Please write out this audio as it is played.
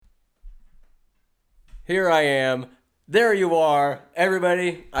Here I am. There you are.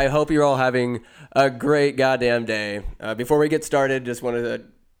 Everybody, I hope you're all having a great goddamn day. Before we get started, just wanted to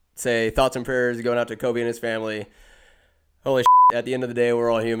say thoughts and prayers going out to Kobe and his family. Holy shit, at the end of the day,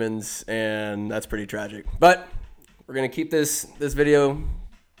 we're all humans, and that's pretty tragic. But we're going to keep this video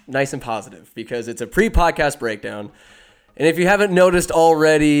nice and positive because it's a pre-podcast breakdown. And if you haven't noticed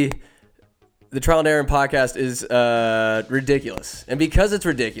already, the Trial and Error podcast is ridiculous. And because it's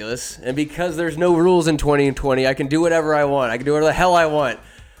ridiculous, and because there's no rules in 2020, I can do whatever I want. I can do whatever the hell I want.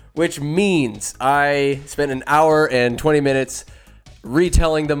 Which means I spent an hour and 20 minutes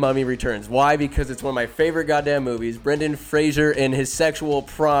retelling The Mummy Returns. Why? Because it's one of my favorite goddamn movies. Brendan Fraser in his sexual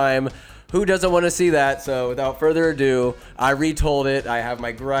prime. Who doesn't want to see that? So without further ado, I retold it. I have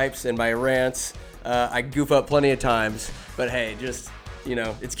my gripes and my rants. I goof up plenty of times. But hey, just... you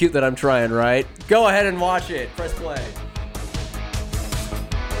know, it's cute that I'm trying, right? Go ahead and watch it. Press play.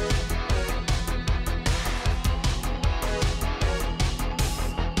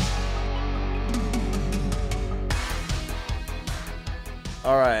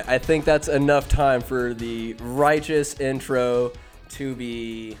 All right, I think that's enough time for the righteous intro to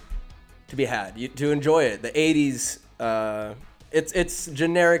be had. To enjoy it. The 80s, it's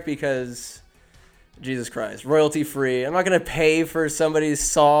generic because... Jesus Christ, royalty free. I'm not going to pay for somebody's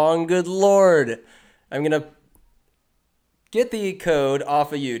song. Good Lord. I'm going to get the code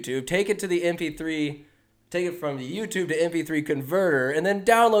off of YouTube, take it to the MP3, take it from the YouTube to MP3 converter, and then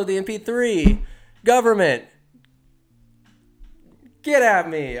download the MP3. Government. Get at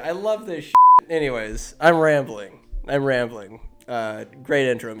me. I love this shit. Anyways, I'm rambling.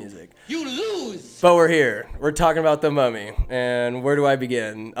 Great intro music. You lose! But we're here. We're talking about The Mummy. And where do I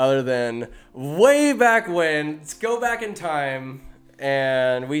begin? Other than way back when. Let's go back in time.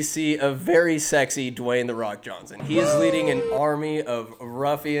 And we see a very sexy Dwayne The Rock Johnson. He is leading an army of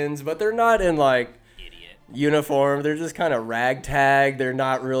ruffians. But they're not in uniform. They're just kind of ragtag. They're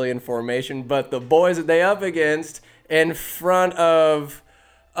not really in formation. But the boys that they up against in front of,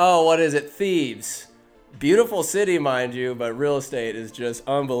 thieves. Beautiful city, mind you, but real estate is just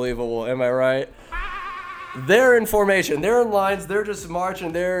unbelievable. Am I right? They're in formation. They're in lines. They're just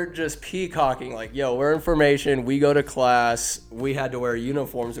marching. They're just peacocking. Like, yo, we're in formation. We go to class. We had to wear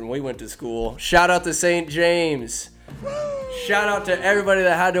uniforms when we went to school. Shout out to St. James. Shout out to everybody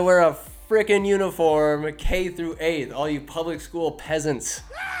that had to wear a freaking uniform, K through 8th. All you public school peasants.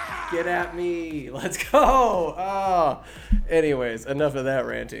 Get at me. Let's go. Oh. Anyways, enough of that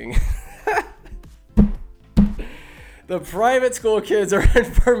ranting. The private school kids are in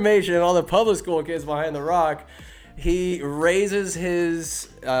formation. All the public school kids behind the rock. He raises his,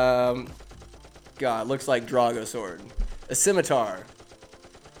 looks like Drago sword. A scimitar,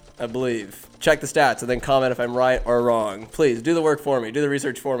 I believe. Check the stats and then comment if I'm right or wrong. Please, do the work for me. Do the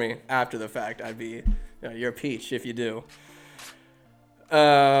research for me after the fact. You're a peach if you do.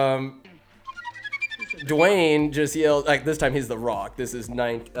 Dwayne just yelled, this time he's The Rock. This is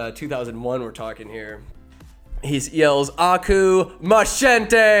 2001 we're talking here. He yells, Aku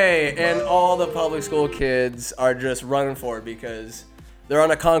Machente! And all the public school kids are just running for it because they're on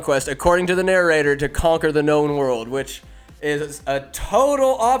a conquest, according to the narrator, to conquer the known world, which is a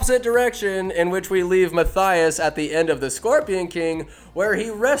total opposite direction in which we leave Matthias at the end of The Scorpion King, where he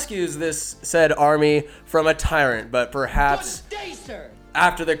rescues this said army from a tyrant. But perhaps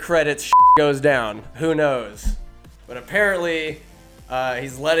after the credits goes down. Who knows? But apparently...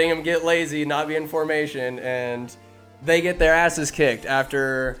 he's letting him get lazy, not be in formation, and they get their asses kicked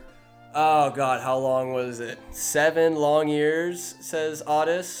after, how long was it? 7 long years, says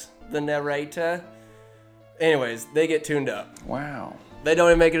Otis, the narrator. Anyways, they get tuned up. Wow. They don't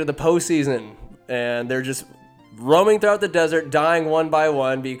even make it to the postseason, and they're just roaming throughout the desert, dying one by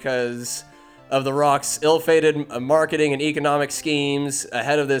one because of The Rock's ill-fated marketing and economic schemes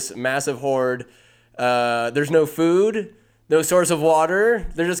ahead of this massive horde. There's no food. No source of water.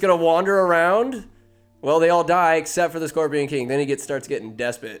 They're just going to wander around. Well, they all die except for the Scorpion King. Then he starts getting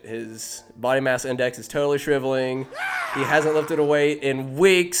desperate. His body mass index is totally shriveling. He hasn't lifted a weight in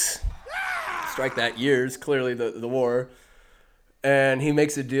weeks. Strike that, years. Clearly the war. And he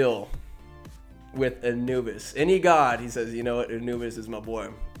makes a deal with Anubis. Any god, he says, you know what? Anubis is my boy.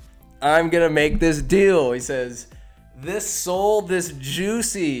 I'm going to make this deal. He says, this soul, this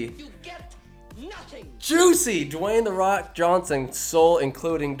juicy Dwayne The Rock Johnson soul,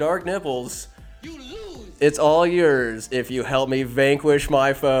 including dark nipples. You lose. It's all yours if you help me vanquish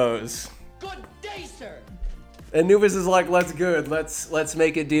my foes. Good day, sir. Anubis is like, let's let's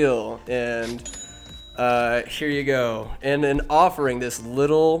make a deal. And here you go. And in offering this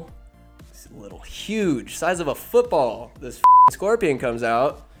little huge, size of a football, this scorpion comes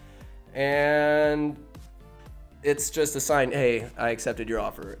out. And it's just a sign, hey, I accepted your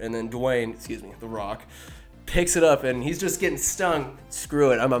offer. And then Dwayne, The Rock, picks it up and he's just getting stung.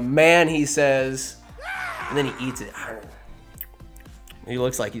 Screw it, I'm a man, he says. And then he eats it. He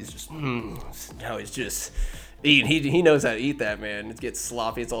looks like he's just, now he's just eating. He knows how to eat that, man. It gets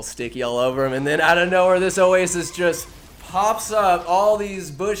sloppy, it's all sticky all over him. And then out of nowhere, this oasis just pops up. All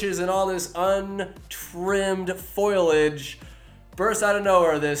these bushes and all this untrimmed foliage bursts out of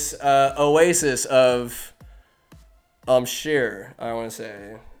nowhere. This oasis of Shere, I want to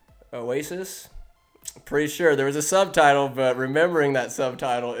say. Oasis? Pretty sure there was a subtitle, but remembering that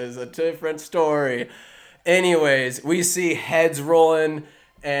subtitle is a different story. Anyways, we see heads rolling,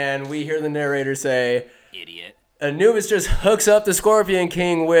 and we hear the narrator say, Idiot. Anubis just hooks up the Scorpion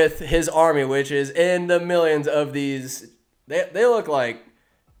King with his army, which is in the millions of these. They look like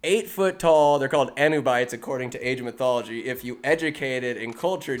 8 foot tall. They're called Anubites, according to Age of Mythology. If you educated and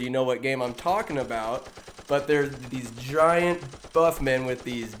cultured, you know what game I'm talking about. But they're these giant buff men with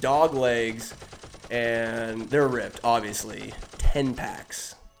these dog legs, and they're ripped, obviously. 10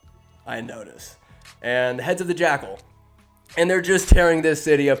 packs, I notice. And the heads of the Jackal. And they're just tearing this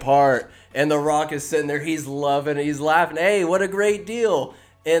city apart. And The Rock is sitting there, he's loving it, he's laughing. Hey, what a great deal.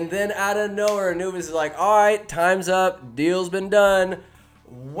 And then out of nowhere, Anubis is like, all right, time's up, deal's been done.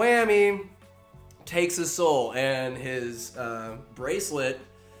 Whammy, takes his soul. And his bracelet,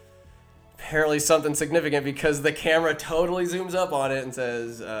 apparently something significant, because the camera totally zooms up on it and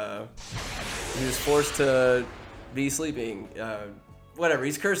says he was forced to be sleeping. Whatever,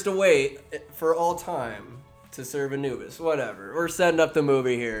 he's cursed to wait for all time to serve Anubis. Whatever, we're setting up the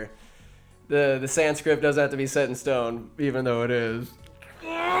movie here. The Sanskrit doesn't have to be set in stone, even though it is.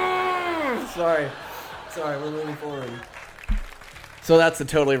 Sorry, we're moving forward. So that's the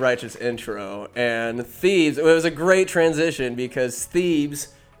Totally Righteous intro. And Thebes, it was a great transition because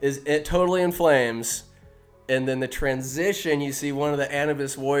Thebes is totally in flames. And then the transition, you see one of the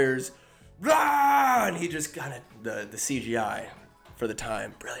Anubis warriors, rah! And he just got it, the CGI for the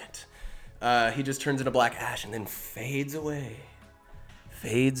time, brilliant. He just turns into black ash and then fades away.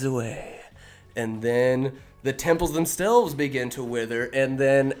 And then the temples themselves begin to wither. And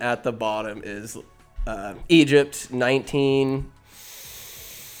then at the bottom is Egypt, 19.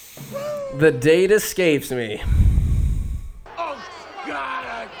 The date escapes me. Oh, God,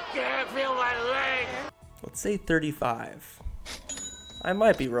 I can't feel my leg. Let's say 35. I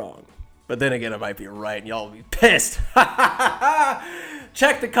might be wrong. But then again, I might be right, and y'all will be pissed.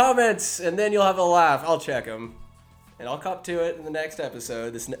 Check the comments, and then you'll have a laugh. I'll check them. And I'll cop to it in the next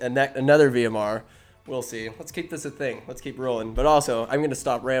episode. Another VMR. We'll see. Let's keep this a thing. Let's keep rolling. But also, I'm going to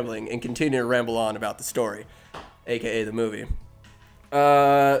stop rambling and continue to ramble on about the story, a.k.a. the movie.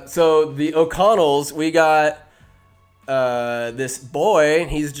 So the O'Connells, we got this boy.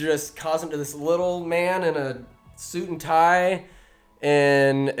 He's just costumed to this little man in a suit and tie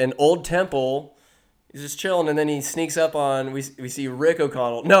in an old temple. He's just chilling, and then he sneaks up on. We see Rick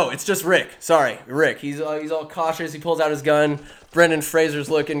O'Connell. No, it's just Rick. Sorry, Rick. He's all cautious. He pulls out his gun. Brendan Fraser's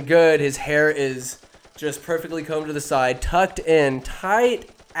looking good. His hair is just perfectly combed to the side, tucked in, tight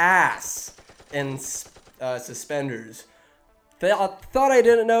ass, and suspenders. Thought I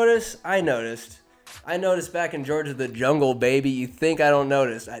didn't notice. I noticed. I noticed back in George of the Jungle, baby. You think I don't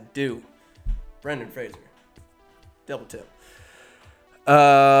notice? I do. Brendan Fraser. Double tip.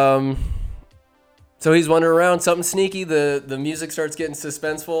 So he's wandering around, something sneaky. The music starts getting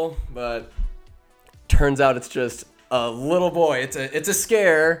suspenseful, but turns out it's just a little boy. It's a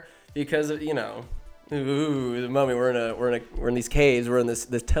scare because of, the mummy. We're in these caves. We're in this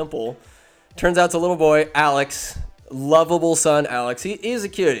temple. Turns out it's a little boy, Alex, lovable son, Alex. He's a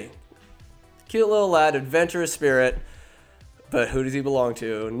cutie, cute little lad, adventurous spirit. But who does he belong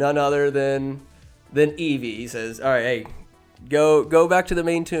to? None other than Evie. He says, "All right, hey." Go back to the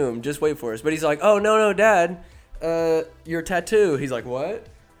main tomb. Just wait for us. But he's like, oh, no, Dad. Your tattoo. He's like, what?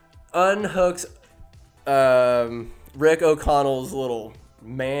 Unhooks Rick O'Connell's little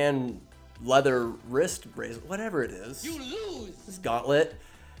man leather wrist bracelet. Whatever it is. You lose. This gauntlet.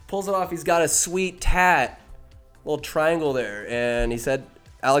 Pulls it off. He's got a sweet tat. Little triangle there. And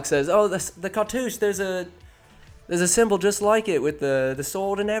Alex says, oh, the cartouche. There's a symbol just like it with the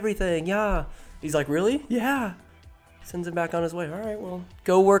sword and everything. Yeah. He's like, really? Yeah. Sends him back on his way. All right, well,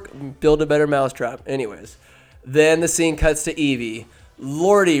 go work, build a better mousetrap. Anyways, then the scene cuts to Evie.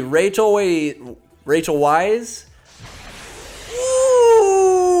 Lordy, Rachel Weisz.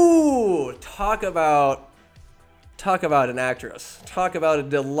 Ooh, talk about an actress. Talk about a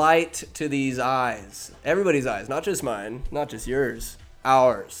delight to these eyes. Everybody's eyes, not just mine, not just yours,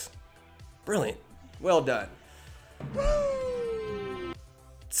 ours. Brilliant. Well done.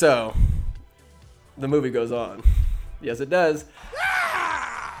 So, the movie goes on. Yes, it does.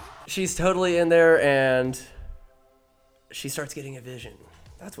 She's totally in there, and she starts getting a vision.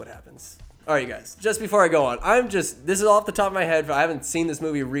 That's what happens. All right, you guys, just before I go on, this is off the top of my head. I haven't seen this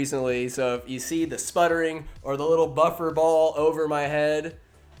movie recently, so if you see the sputtering or the little buffer ball over my head,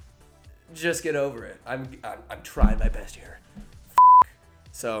 just get over it. I'm trying my best here.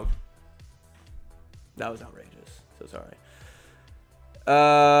 So, that was outrageous. So sorry.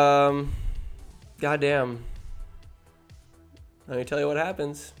 Goddamn. Let me tell you what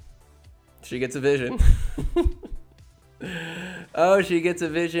happens. She gets a vision. Oh, she gets a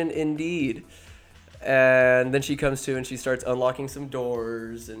vision indeed. And then she comes to and she starts unlocking some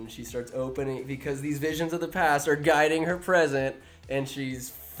doors and she starts opening because these visions of the past are guiding her present and she's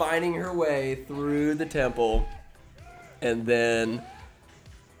finding her way through the temple and then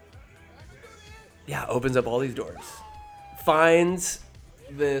opens up all these doors. Finds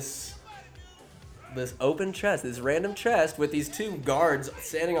this open chest, this random chest with these two guards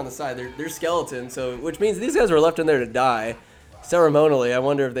standing on the side. They're skeletons, which means these guys were left in there to die. Ceremonially, I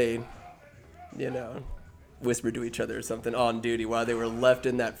wonder if they, whispered to each other or something on duty while they were left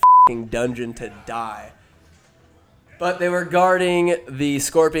in that f***ing dungeon to die. But they were guarding the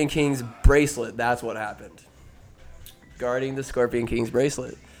Scorpion King's bracelet. That's what happened. Guarding the Scorpion King's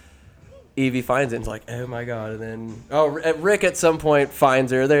bracelet. Evie finds it and is like, oh my god. And then, Rick at some point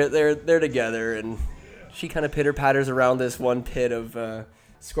finds her. They're together, and she kind of pitter-patters around this one pit of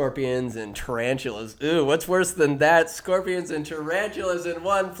scorpions and tarantulas. Ooh, what's worse than that? Scorpions and tarantulas in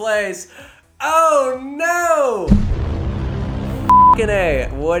one place. Oh no! F***ing A.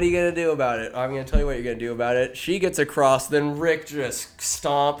 What are you going to do about it? I'm going to tell you what you're going to do about it. She gets across, then Rick just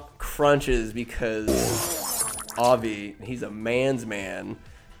crunches because Avi, he's a man's man.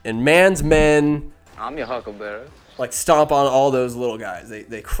 And man's men, I'm your huckleberry. Like stomp on all those little guys.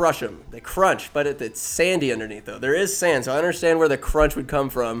 They crush them. They crunch, but it's sandy underneath though. There is sand, so I understand where the crunch would come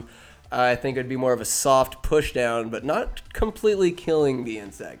from. I think it'd be more of a soft push down, but not completely killing the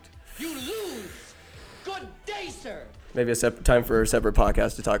insect. You lose. Good day, sir. Maybe time for a separate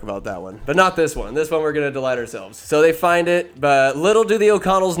podcast to talk about that one. But not this one. This one we're going to delight ourselves. So they find it, but little do the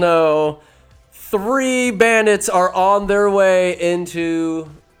O'Connells know, 3 bandits are on their way into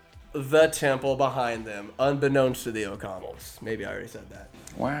the temple behind them, unbeknownst to the O'Connells. Maybe I already said that.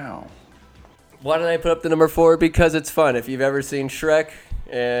 Wow. Why did I put up the number 4? Because it's fun. If you've ever seen Shrek,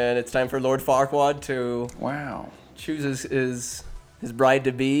 and it's time for Lord Farquaad to choose his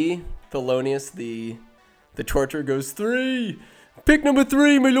bride-to-be, Thelonious, the torture goes 3. Pick number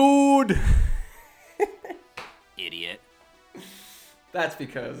 3, my lord. Idiot. That's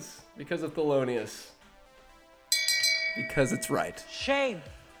because of Thelonious. Because it's right. Shame.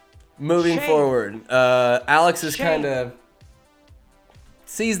 Moving forward, Alex is kind of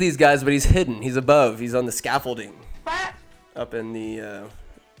sees these guys, but he's hidden. He's above. He's on the scaffolding up in the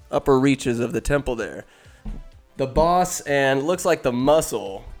upper reaches of the temple there. The boss and looks like the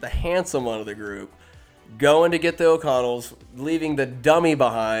muscle, the handsome one of the group, going to get the O'Connells, leaving the dummy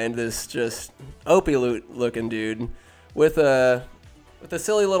behind, this just opie-looking dude with a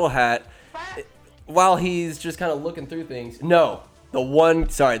silly little hat, while he's just kind of looking through things. No.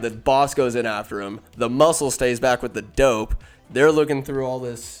 The boss goes in after him. The muscle stays back with the dope. They're looking through all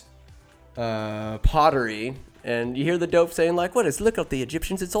this pottery, and you hear the dope saying, like, look at the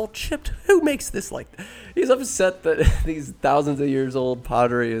Egyptians, it's all chipped. Who makes this like that? He's upset that these thousands of years old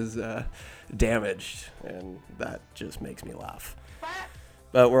pottery is damaged, and that just makes me laugh.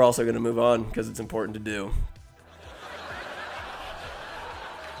 But we're also going to move on because it's important to do.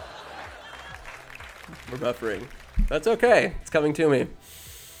 We're buffering. That's okay. It's coming to me.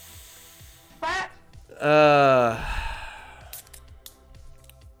 God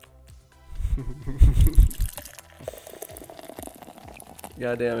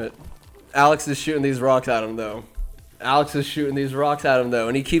damn it. Alex is shooting these rocks at him, though.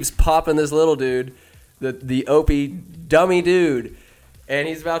 And he keeps popping this little dude, the opie dummy dude. And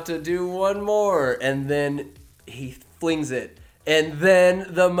he's about to do one more. And then he flings it. And then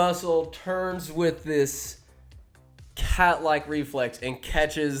the muscle turns with this cat-like reflex and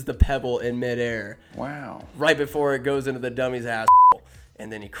catches the pebble in midair. Wow. Right before it goes into the dummy's ass.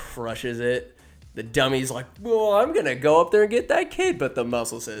 And then he crushes it. The dummy's like, well, I'm going to go up there and get that kid. But the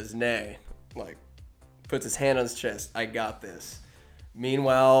muscle says, nay. Like, puts his hand on his chest. I got this.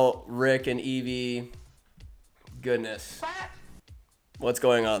 Meanwhile, Rick and Evie, goodness. What's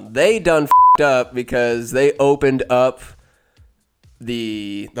going on? They done f***ed up because they opened up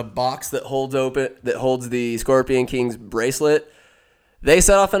the box that holds the Scorpion King's bracelet. They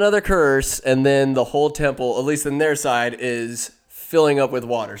set off another curse, and then the whole temple, at least in their side, is filling up with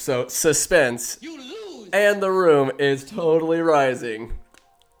water. So suspense. You lose. and the room is totally rising.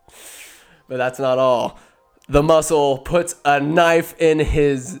 But that's not all. The muscle puts a knife in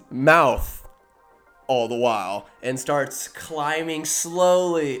his mouth all the while and starts climbing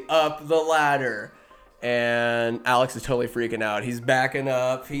slowly up the ladder. And Alex is totally freaking out. He's backing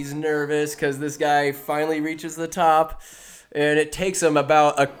up. He's nervous because this guy finally reaches the top. And it takes him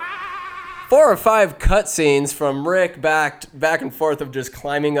about 4 or 5 cutscenes from Rick back and forth of just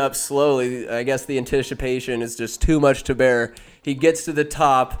climbing up slowly. I guess the anticipation is just too much to bear. He gets to the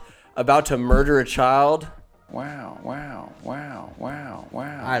top, about to murder a child. Wow.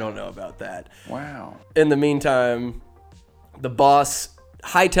 I don't know about that. Wow. In the meantime, the boss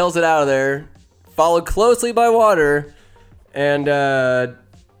hightails it out of there, followed closely by water, and the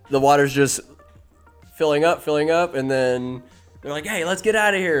water's just filling up, and then they're like, hey, let's get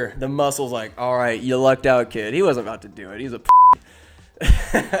out of here. The muscle's like, all right, you lucked out, kid. He wasn't about to do it. He's a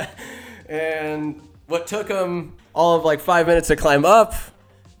And what took him all of like 5 minutes to climb up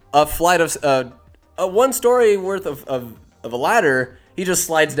a flight of a 1 story worth of a ladder, he just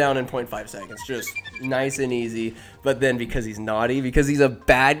slides down in 0.5 seconds. Just nice and easy. But then because he's naughty, because he's a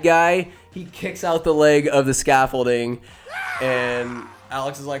bad guy, he kicks out the leg of the scaffolding. And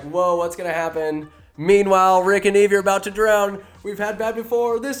Alex is like, whoa, what's going to happen? Meanwhile, Rick and Evie are about to drown. We've had bad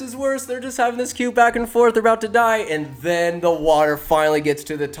before. This is worse. They're just having this cute back and forth. They're about to die. And then the water finally gets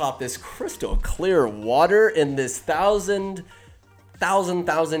to the top. This crystal clear water in this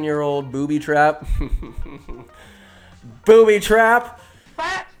thousand-year-old booby trap. Booby trap.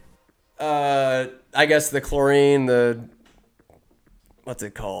 I guess the chlorine, what's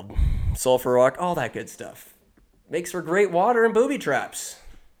it called? Sulfur rock, all that good stuff. Makes for great water and booby traps.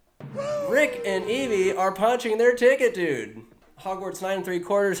 Rick and Evie are punching their ticket, dude. Hogwarts 9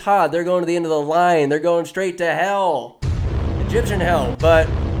 3/4 hot. They're going to the end of the line. They're going straight to hell. Egyptian hell. But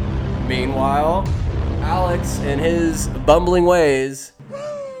meanwhile, Alex, in his bumbling ways,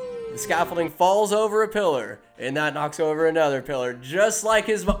 the scaffolding falls over a pillar, and that knocks over another pillar, just like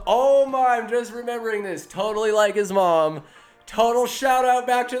his mom. Oh my, I'm just remembering this. Totally like his mom. Total shout out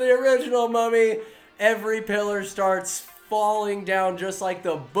back to the original Mummy. Every pillar starts falling down just like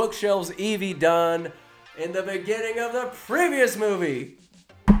the bookshelves Evie done in the beginning of the previous movie.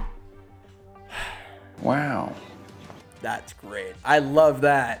 Wow. That's great. I love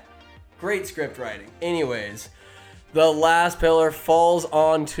that. Great script writing. Anyways, the last pillar falls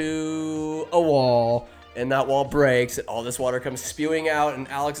onto a wall, and that wall breaks, and all this water comes spewing out, and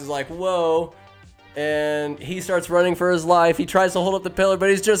Alex is like, whoa. And he starts running for his life. He tries to hold up the pillar, but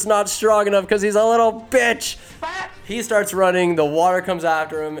he's just not strong enough because he's a little bitch. He starts running, the water comes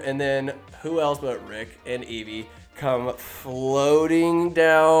after him, and then who else but Rick and Evie come floating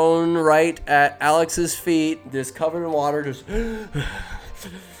down right at Alex's feet, just covered in water, just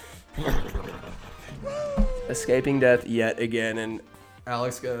escaping death yet again. And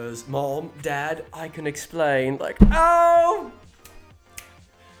Alex goes, Mom, Dad, I can explain. Like, oh!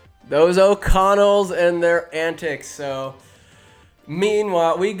 Those O'Connells and their antics. So,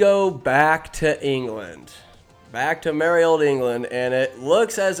 meanwhile, we go back to England. Back to merry old England, and it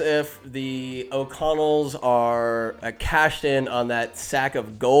looks as if the O'Connells are cashed in on that sack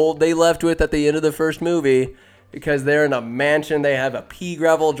of gold they left with at the end of the first movie, because they're in a mansion. They have a pea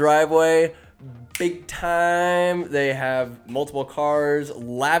gravel driveway, big time. They have multiple cars,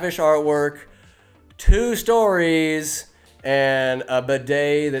 lavish artwork, 2 stories, and a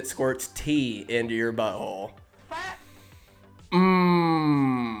bidet that squirts tea into your butthole.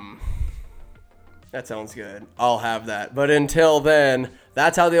 That sounds good. I'll have that. But until then,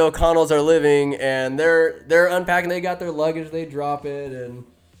 that's how the O'Connells are living, and they're unpacking. They got their luggage. They drop it, and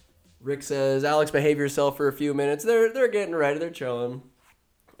Rick says, Alex, behave yourself for a few minutes. They're getting ready. They're chilling.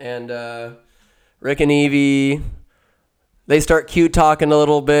 And Rick and Evie, they start cute talking a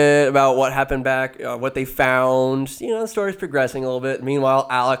little bit about what happened back, what they found. You know, the story's progressing a little bit. Meanwhile,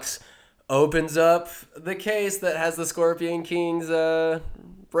 Alex opens up the case that has the Scorpion King's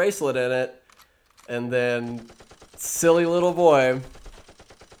bracelet in it. And then, silly little boy,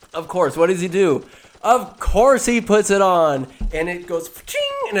 of course, what does he do? Of course he puts it on, and it goes ching,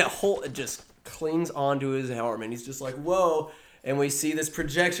 and it just clings onto his arm, and he's just like, whoa. And we see this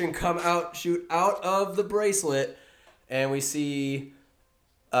projection shoot out of the bracelet, and we see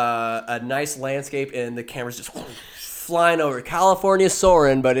a nice landscape, and the camera's just flying over California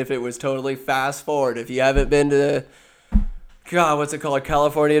soaring. But if it was totally fast forward, if you haven't been to what's it called?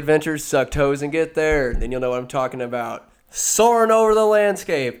 California Adventures, suck toes and get there. Then you'll know what I'm talking about. Soaring over the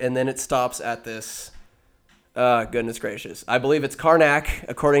landscape. And then it stops at this. Goodness gracious. I believe it's Karnak,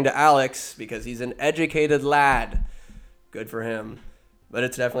 according to Alex, because he's an educated lad. Good for him. but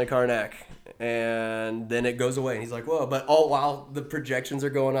it's definitely Karnak. And then it goes away, and he's like, whoa. But all while the projections are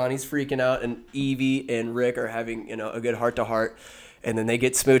going on, he's freaking out, and Evie and Rick are having, a good heart-to-heart. And then they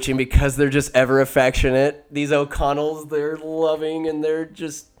get smooching because they're just ever affectionate. These O'Connells, they're loving, and they're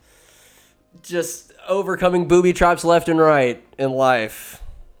just overcoming booby traps left and right in life.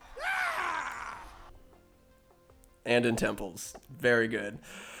 And in temples. Very good.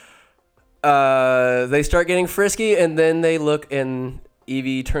 They start getting frisky, and then they look, and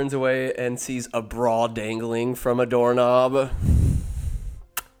Evie turns away and sees a bra dangling from a doorknob.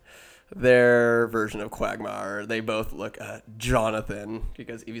 Their version of Quagmire. They both look at Jonathan,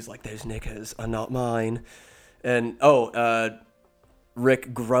 because Evie's like, those knickers are not mine. And,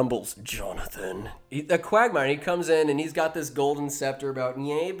 Rick grumbles, Jonathan. The Quagmire, he comes in, and he's got this golden scepter about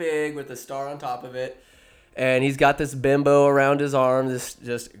yay big with a star on top of it. And he's got this bimbo around his arm, this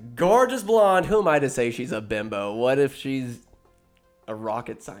just gorgeous blonde. Who am I to say she's a bimbo? What if she's a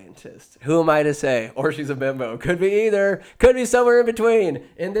rocket scientist? Who am I to say? Or she's a bimbo. Could be either. Could be somewhere in between.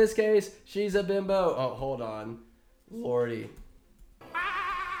 In this case, she's a bimbo. Oh, hold on. Lordy.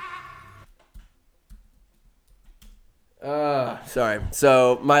 Sorry.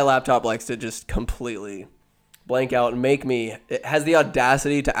 So my laptop likes to just completely blank out and it has the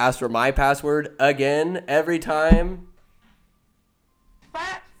audacity to ask for my password again every time.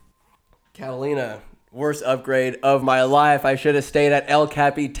 Catalina, worst upgrade of my life. I should have stayed at El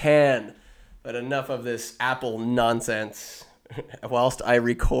Capitan. But enough of this Apple nonsense whilst I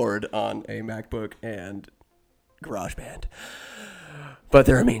record on a MacBook and GarageBand. But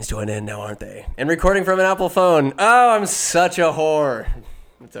there are means to an end now, aren't they? And recording from an Apple phone. Oh, I'm such a whore.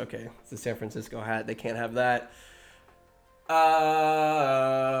 It's okay. It's a San Francisco hat. They can't have that.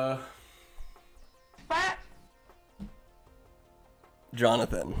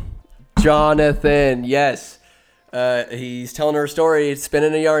 Jonathan, yes. He's telling her a story,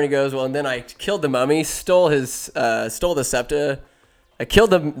 spinning a yarn. He goes, well, and then I killed the mummy, stole the septa.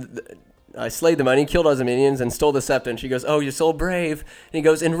 I slayed the money, killed all his minions, and stole the septa. And she goes, oh, you're so brave. And he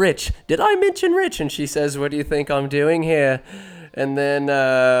goes, and rich. Did I mention rich? And she says, what do you think I'm doing here? And then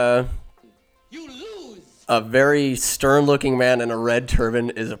You lose. a very stern-looking man in a red turban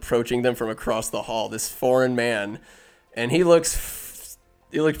is approaching them from across the hall. This foreign man, and he looks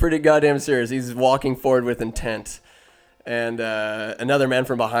pretty goddamn serious. He's walking forward with intent. And another man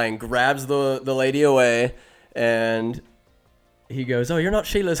from behind grabs the lady away, and he goes, oh, you're not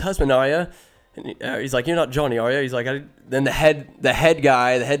Sheila's husband, are you? And he's like, you're not Johnny, are you? He's like, then the head bad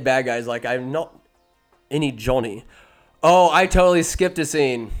guy is like, I'm not any Johnny. Oh, I totally skipped a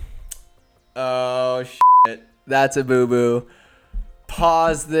scene. Oh, shit. That's a boo-boo.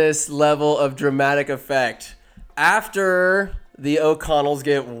 Pause this level of dramatic effect. After the O'Connells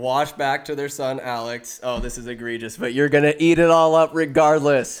get washed back to their son, Alex. Oh, this is egregious, but you're going to eat it all up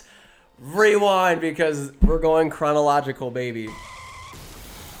regardless. Rewind, because we're going chronological, baby.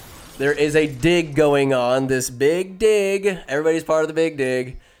 There is a dig going on, this big dig. Everybody's part of the big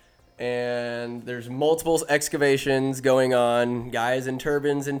dig. And there's multiple excavations going on. Guys in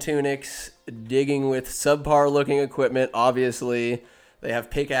turbans and tunics digging with subpar looking equipment, obviously. They have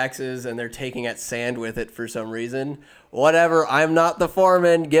pickaxes and they're taking at sand with it for some reason. Whatever, I'm not the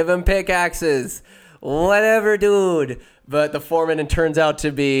foreman. Give him pickaxes. Whatever, dude. But the foreman turns out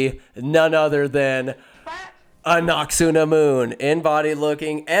to be none other than a Noxuna Moon. In-body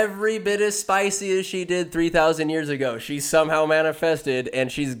looking every bit as spicy as she did 3,000 years ago. She's somehow manifested,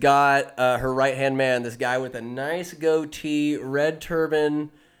 and she's got her right-hand man, this guy with a nice goatee, red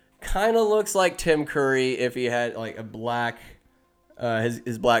turban. Kind of looks like Tim Curry if he had like a black...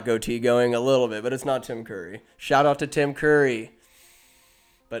 his black goatee going a little bit, but it's not Tim Curry. Shout out to Tim Curry,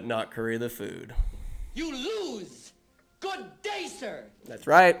 but not Curry the food. You lose. Good day, sir. That's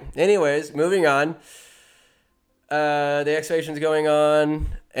right. Anyways, moving on. The excavation's going on,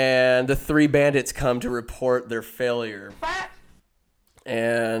 and the three bandits come to report their failure.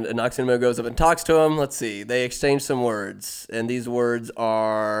 And Noxuna goes up and talks to him. Let's see. They exchange some words, and these words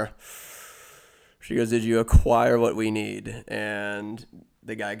are... She goes, did you acquire what we need? And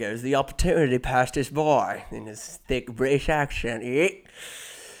the guy goes, the opportunity passed us by, in his thick British accent.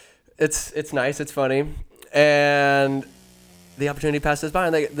 It's nice, it's funny. And the opportunity passed us by.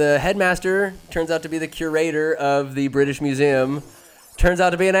 And the headmaster turns out to be the curator of the British Museum. Turns out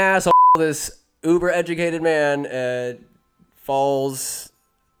to be an asshole. This uber-educated man falls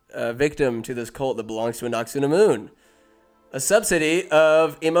victim to this cult that belongs to a Noxuna Moon, a subsidy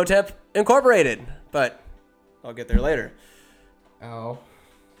of Imhotep Incorporated. But I'll get there later. Ow.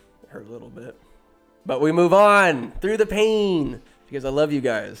 It hurt a little bit. But we move on through the pain because I love you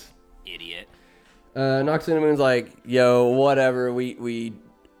guys. Idiot. Noxinamun's like, yo, whatever.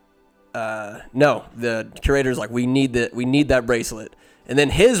 No, the curator's like, we need that bracelet. And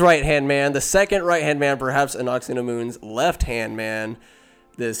then his right-hand man, the second right-hand man, perhaps Noxinamun's left-hand man,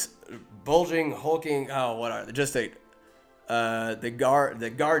 this bulging, hulking, the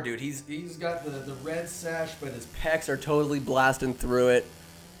guard dude. He's got the red sash, but his pecs are totally blasting through it.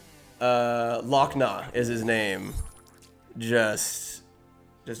 Lochna is his name. Just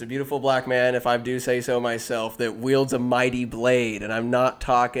a beautiful black man, if I do say so myself, that wields a mighty blade, and I'm not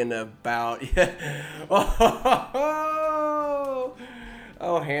talking about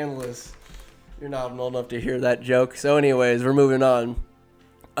oh, handless. You're not old enough to hear that joke. So anyways, we're moving on.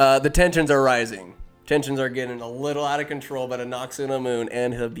 The tensions are rising. Tensions are getting a little out of control, but Noxinamun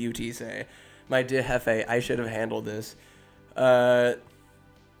and her beauty say, my dear Hefe, I should have handled this. And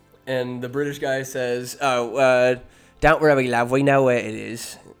the British guy says, don't worry, love, we know where it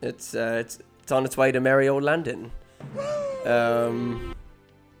is. It's on its way to merry old London.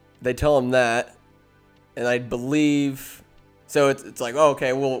 They tell him that, and I believe... So it's like, oh,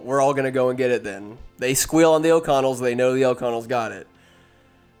 okay, well, we're all going to go and get it then. They squeal on the O'Connells. They know the O'Connells got it,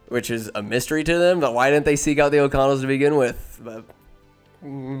 which is a mystery to them. But why didn't they seek out the O'Connells to begin with? But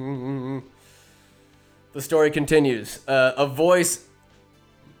the story continues. A voice...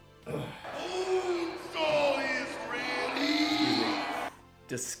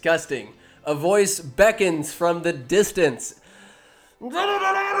 Disgusting. A voice beckons from the distance.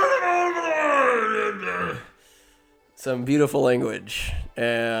 Some beautiful language.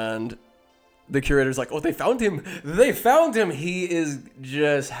 And the curator's like, oh, they found him. They found him. He is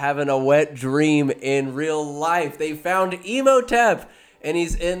just having a wet dream in real life. They found Imhotep. And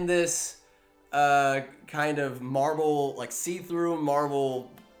he's in this kind of marble, like see-through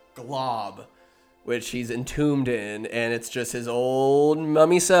marble glob, which he's entombed in. And it's just his old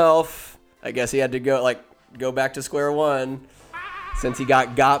mummy self. I guess he had to go back to square one since he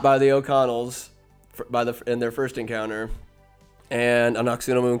got by the O'Connells in their first encounter. And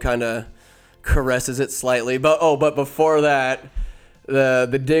Noxinamun kind of caresses it slightly. But before that,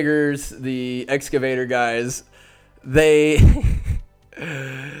 the diggers, the excavator guys, they're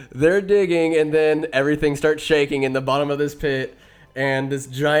digging, and then everything starts shaking in the bottom of this pit. And this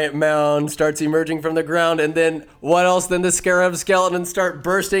giant mound starts emerging from the ground, and then what else than the scarab skeletons start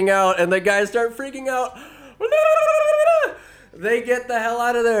bursting out, and the guys start freaking out. They get the hell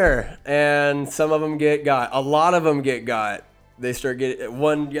out of there, and some of them get got. A lot of them get got. They start getting,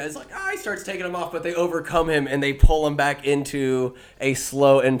 one guy's like, he starts taking them off, but they overcome him, and they pull him back into a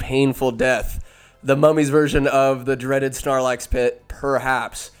slow and painful death. The mummy's version of the dreaded Snorlax pit,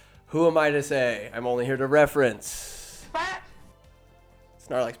 perhaps. Who am I to say? I'm only here to reference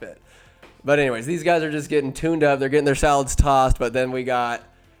Snorlax pit. But anyways, these guys are just getting tuned up. They're getting their salads tossed, but then we got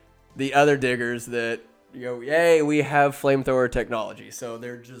the other diggers that, yay, we have flamethrower technology. So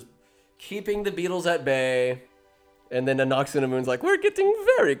they're just keeping the beetles at bay. And then Noxinamun's like, we're getting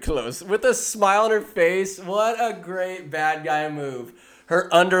very close. With a smile on her face. What a great bad guy move.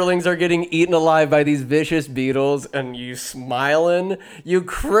 Her underlings are getting eaten alive by these vicious beetles. And you smiling? You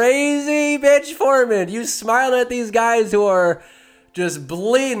crazy bitch foreman. You smiling at these guys who are just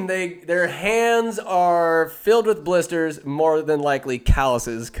bleeding. Their hands are filled with blisters. More than likely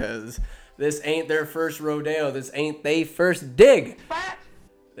calluses. Because this ain't their first rodeo. This ain't they first dig.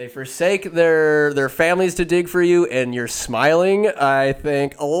 They forsake their families to dig for you, and you're smiling. I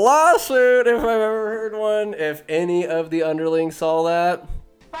think a lawsuit, if I've ever heard one. If any of the underlings saw that,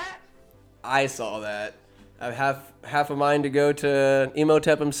 I saw that. I have half a mind to go to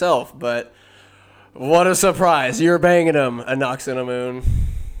Imhotep himself, but what a surprise. You're banging him, Noxinamun.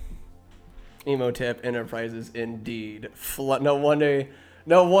 Imhotep Enterprises, indeed. No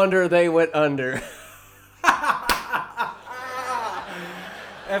wonder they went under.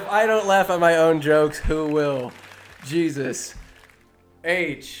 If I don't laugh at my own jokes, who will? Jesus.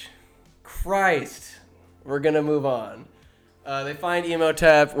 H. Christ. We're going to move on. They find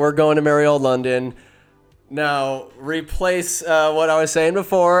Imhotep. We're going to merry old London. Now, replace what I was saying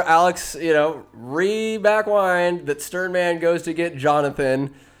before. Alex, re-backwind that Stern Man goes to get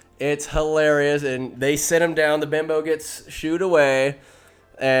Jonathan. It's hilarious. And they sit him down. The bimbo gets shooed away.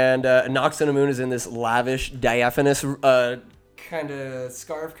 And Noxinamun is in this lavish, diaphanous kind of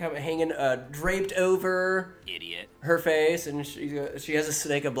scarf hanging draped over her face, and she has a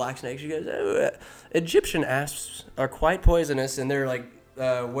snake, a black snake. She goes, Egyptian asps are quite poisonous, and they're like,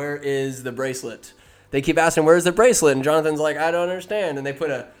 where is the bracelet? They keep asking, where's the bracelet? And Jonathan's like, I don't understand. And they put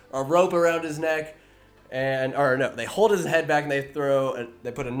a rope around his neck, they hold his head back, and they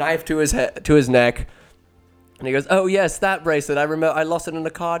put a knife to his neck, and he goes, oh yes, that bracelet. I remember I lost it in a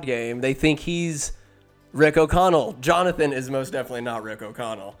card game. They think he's Rick O'Connell. Jonathan is most definitely not Rick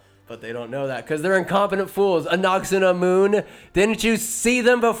O'Connell. But they don't know that because they're incompetent fools. A Noxina Moon. Didn't you see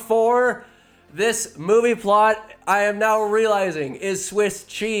them before? This movie plot, I am now realizing, is Swiss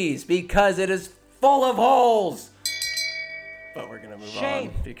cheese because it is full of holes. But we're going to move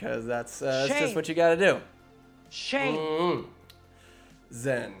on because that's just what you got to do. Shame.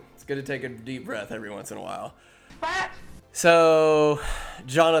 Zen. It's good to take a deep breath every once in a while. So,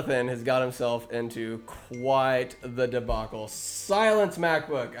 Jonathan has got himself into quite the debacle. Silence,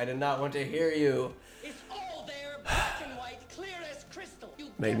 MacBook. I did not want to hear you. It's all there, black and white, clear as crystal.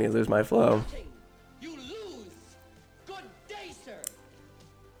 You Made me lose my flow. You lose. Good day, sir.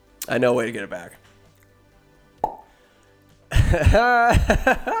 I know a way to get it back.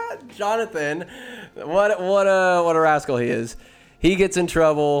 Jonathan, what a rascal he is. He gets in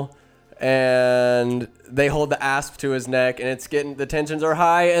trouble, and they hold the asp to his neck, and the tensions are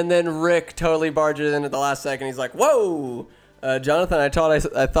high, and then Rick totally barges in at the last second. He's like, "Whoa, Jonathan, I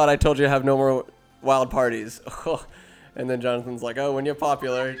thought I told you to have no more wild parties." And then Jonathan's like, "Oh, when you're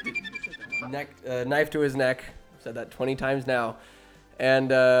popular," knife to his neck. Said that 20 times now,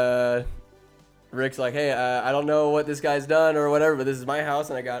 and Rick's like, "Hey, I don't know what this guy's done or whatever, but this is my house,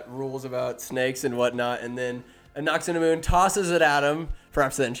 and I got rules about snakes and whatnot." And then a Noxina Moon tosses it at him.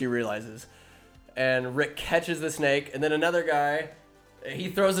 Perhaps then she realizes. And Rick catches the snake, and then another guy, he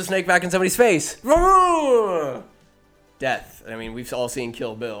throws the snake back in somebody's face. Death. I mean, we've all seen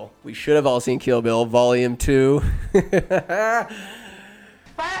Kill Bill. We should have all seen Kill Bill, Volume 2.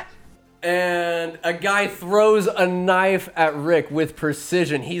 And a guy throws a knife at Rick with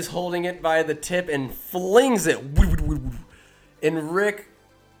precision. He's holding it by the tip and flings it. And Rick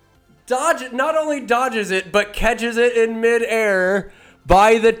not only dodges it, but catches it in midair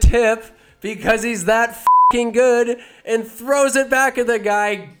by the tip because he's that fucking good and throws it back at the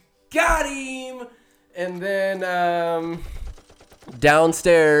guy. Got him! And then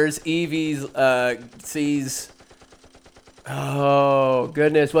downstairs, Evie sees... Oh,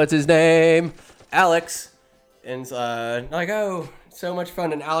 goodness, what's his name? Alex. And like, oh, so much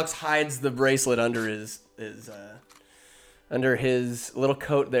fun. And Alex hides the bracelet under his little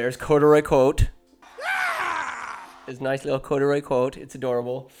coat there, his corduroy coat. His nice little corduroy coat. It's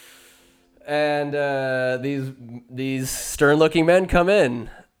adorable. And these stern-looking men come in.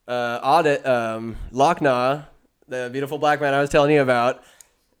 Lochna, the beautiful black man I was telling you about,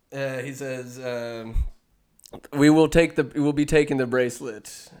 he says... We will be taking the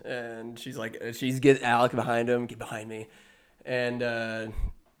bracelet. And she's like, get Alec behind him, get behind me. And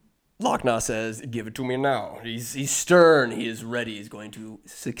Lochna says, give it to me now. He's stern, he is ready, he's going to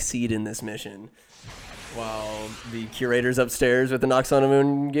succeed in this mission. While the curator's upstairs with the Noxina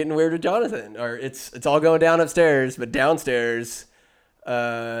Moon getting weird with Jonathan. Or it's all going down upstairs, but downstairs,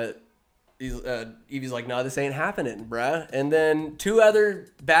 Evie's like, nah, this ain't happening, bruh. And then two other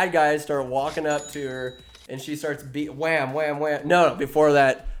bad guys start walking up to her. And she starts wham, wham, wham. No, before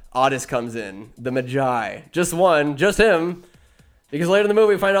that, Otis comes in. The Magi. Just one, just him. Because later in the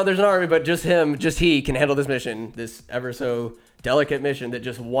movie we find out there's an army, but just him, just he can handle this mission. This ever so delicate mission that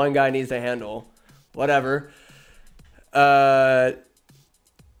just one guy needs to handle. Whatever.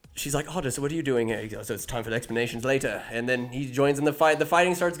 She's like, Otis, what are you doing here? He goes, so it's time for the explanations later. And then he joins in the fight. The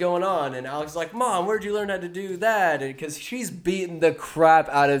fighting starts going on. And Alex is like, Mom, where'd you learn how to do that? Because she's beating the crap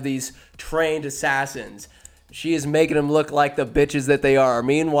out of these trained assassins. She is making them look like the bitches that they are.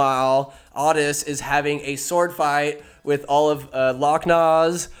 Meanwhile, Otis is having a sword fight with all of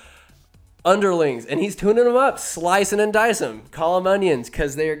Lochna's underlings. And he's tuning them up, slicing and dicing them. Call them onions,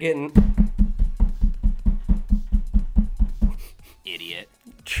 because they're getting... Idiot.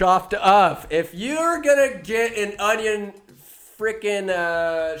 Chopped up. If you're going to get an onion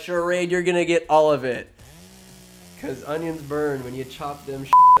frickin' charade, you're going to get all of it. Because onions burn when you chop them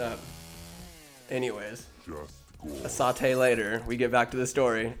up. Anyways. A saute later, we get back to the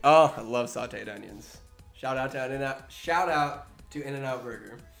story. Oh, I love sauteed onions. Shout out to In-N-Out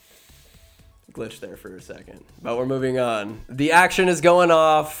Burger. Glitch there for a second, but we're moving on. The action is going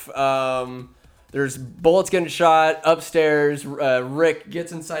off. There's bullets getting shot upstairs. Rick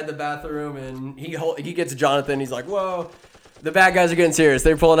gets inside the bathroom and he gets Jonathan. He's like, "Whoa!" The bad guys are getting serious.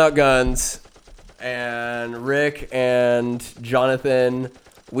 They're pulling out guns, and Rick and Jonathan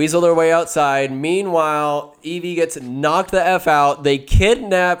weasel their way outside. Meanwhile, Evie gets knocked the F out. They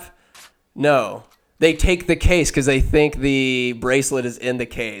kidnap... No. They take the case because they think the bracelet is in the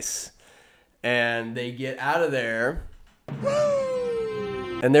case. And they get out of there.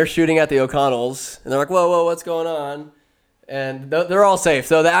 And they're shooting at the O'Connells. And they're like, whoa, whoa, what's going on? And they're all safe.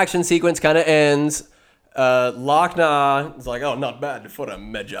 So the action sequence kind of ends. Lochna is like, oh, not bad for a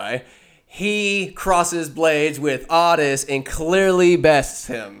Magi. He crosses blades with Otis and clearly bests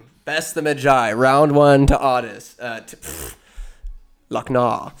him. Bests the Magi. Round 1 to Otis.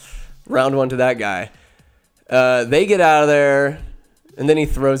 Lochnaw. Round 1 to that guy. They get out of there, and then he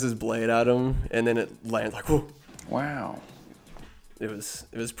throws his blade at him, and then it lands like, whoa. Wow. It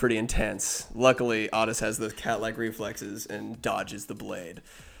was pretty intense. Luckily, Otis has the cat-like reflexes and dodges the blade.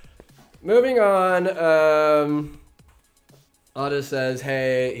 Moving on, Otis says,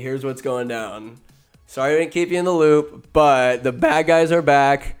 hey, here's what's going down. Sorry I didn't keep you in the loop, but the bad guys are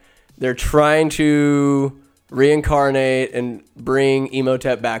back. They're trying to reincarnate and bring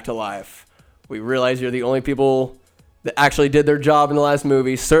Imhotep back to life. We realize you're the only people that actually did their job in the last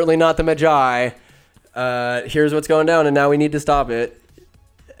movie. Certainly not the Magi. Here's what's going down, and now we need to stop it.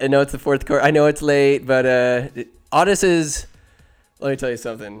 I know it's the fourth quarter. I know it's late, but Otis is... Let me tell you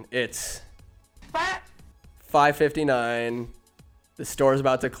something. It's 5:59. The store's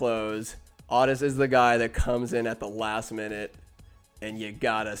about to close. Otis is the guy that comes in at the last minute, and you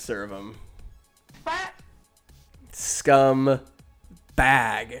gotta serve him. Scum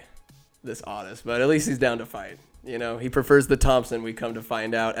bag, this Otis, but at least he's down to fight. You know, he prefers the Thompson, we come to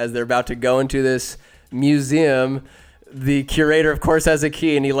find out, as they're about to go into this museum. The curator, of course, has a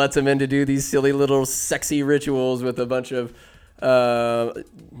key, and he lets him in to do these silly little sexy rituals with a bunch of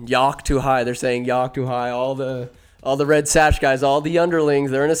Yawk Too High. They're saying Yawk Too High. All the red sash guys, all the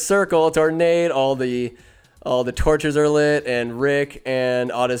underlings, they're in a circle. It's ornate. All the torches are lit, and Rick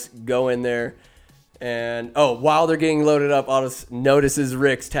and Otis go in there. And while they're getting loaded up, Otis notices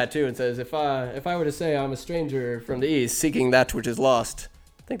Rick's tattoo and says, "If I were to say I'm a stranger from the east, seeking that which is lost,"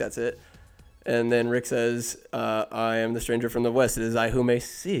 I think that's it. And then Rick says, "I am the stranger from the west. It is I who may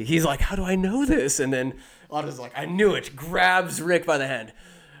see." He's like, "How do I know this?" And then Otis is like, "I knew it." Grabs Rick by the hand.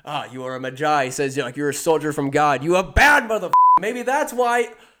 "You are a Magi." He says, "You're a soldier from God. You a bad motherfucker." Maybe that's why he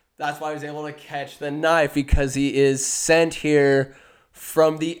was able to catch the knife, because he is sent here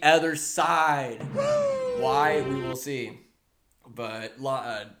from the other side. Why? We will see. But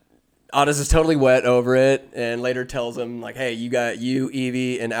Otis is totally wet over it, and later tells him, like, "Hey, you,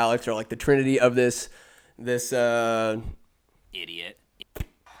 Evie, and Alex are like the trinity of this idiot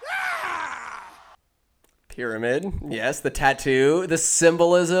pyramid." Yes, the tattoo, the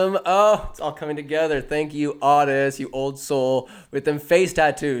symbolism. Oh, it's all coming together. Thank you, Otis, you old soul, with them face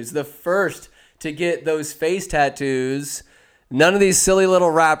tattoos. The first to get those face tattoos. None of these silly little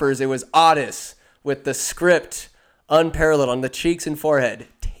rappers. It was Otis with the script unparalleled on the cheeks and forehead.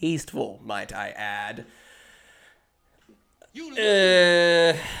 Tasteful, might I add. You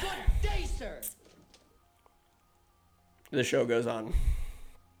Good day, sir. The show goes on.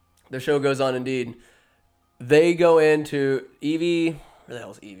 The show goes on indeed. They go into Evie. Where the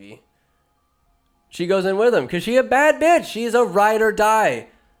hell's Evie? She goes in with him because she's a bad bitch. She's a ride or die.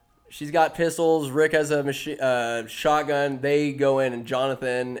 She's got pistols. Rick has a shotgun. They go in, and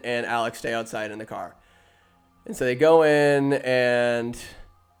Jonathan and Alex stay outside in the car. And so they go in, and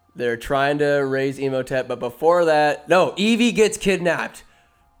they're trying to raise Imhotep. But before that, no, Evie gets kidnapped.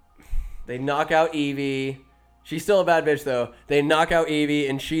 They knock out Evie. She's still a bad bitch, though. They knock out Evie,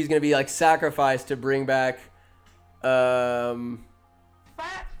 and she's going to be like sacrificed to bring back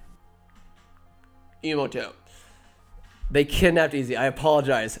Imhotep. They kidnapped Evie. I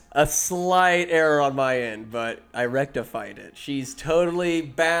apologize. A slight error on my end, but I rectified it. She's totally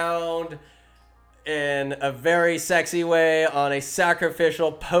bound in a very sexy way on a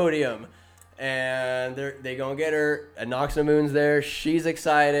sacrificial podium. And they gonna get her. Inoxamoon's there. She's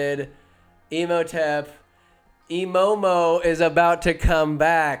excited. Imhotep. Imomo is about to come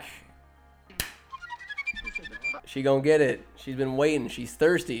back. She gonna get it. She's been waiting. She's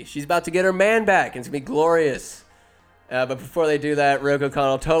thirsty. She's about to get her man back. It's gonna be glorious. But before they do that, Rick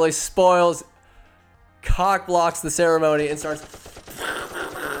O'Connell totally spoils, cock blocks the ceremony, and starts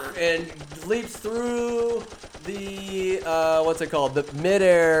and leaps through the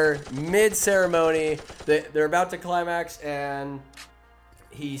the mid-ceremony. They're about to climax, and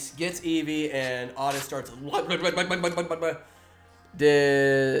he gets Evie, and Otis starts.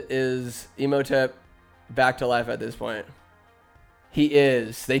 Is Imhotep back to life at this point? He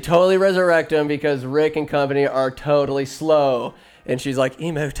is. They totally resurrect him because Rick and company are totally slow. And she's like,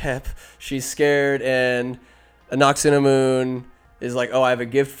 "Imhotep." She's scared, and Inoxamoon is like, "Oh, I have a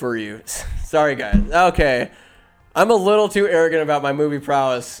gift for you." Sorry, guys. Okay. I'm a little too arrogant about my movie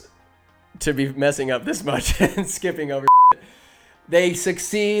prowess to be messing up this much and skipping over shit. They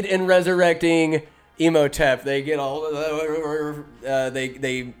succeed in resurrecting Imhotep. They get all they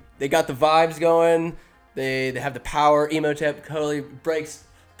got the vibes going. They have the power. Imhotep totally breaks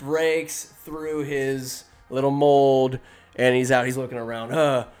through his little mold, and he's out. He's looking around.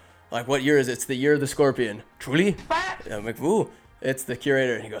 Like, what year is it? It's the year of the scorpion. Truly? I'm like, ooh, it's the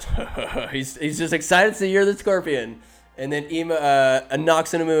curator. And he goes, he's just excited it's the year of the scorpion. And then A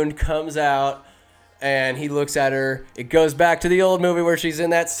Knocks on the Moon comes out, and he looks at her. It goes back to the old movie where she's in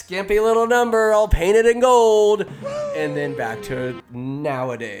that skimpy little number, all painted in gold. And then back to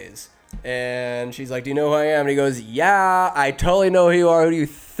nowadays. And she's like, do you know who I am? And he goes, yeah, I totally know who you are. Who do you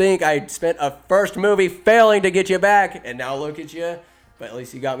think? I spent a first movie failing to get you back. And now look at you. But at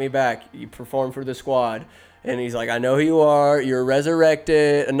least you got me back. You performed for the squad. And he's like, I know who you are. You're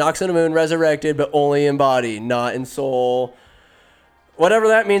resurrected. A Knocks on the Moon, resurrected, but only in body, not in soul. Whatever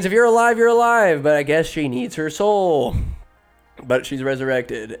that means. If you're alive, you're alive. But I guess she needs her soul. But she's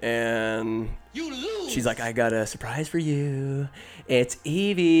resurrected. And she's like, I got a surprise for you. It's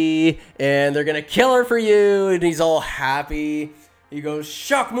Evie. And they're going to kill her for you. And he's all happy. He goes,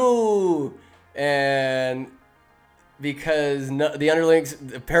 shock moo. And because the underlings,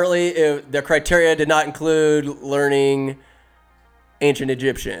 apparently their criteria did not include learning ancient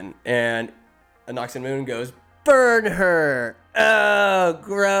Egyptian. And A Knocks on the Moon goes, burn her. Oh,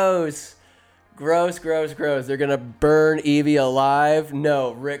 gross. Gross. They're going to burn Evie alive.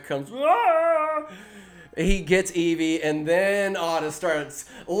 No, Rick comes. Ah! He gets Evie, and then Ottis starts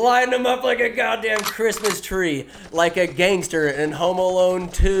lining them up like a goddamn Christmas tree, like a gangster in Home Alone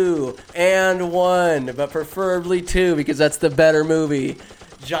 2 and 1, but preferably 2 because that's the better movie.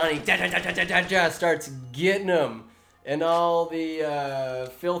 Johnny starts getting them, and all the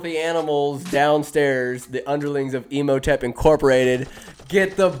filthy animals downstairs, the underlings of Emotep Incorporated,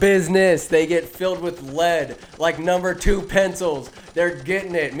 get the business. They get filled with lead like number 2 pencils. They're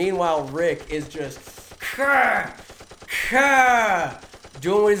getting it. Meanwhile, Rick is just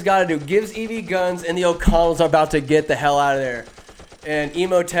doing what he's got to do. Gives Evie guns, and the O'Connells are about to get the hell out of there. And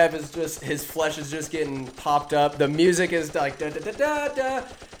Emotep is just, his flesh is just getting popped up. The music is like da da da da da.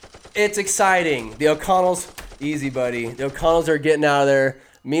 It's exciting. The O'Connells, easy buddy. The O'Connells are getting out of there.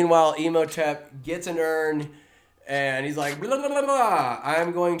 Meanwhile, Emotep gets an urn, and he's like, blah, blah, blah, blah.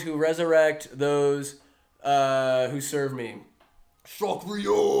 I'm going to resurrect those who serve me. Shock for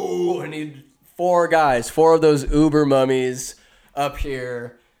you. And he 4 of those uber mummies up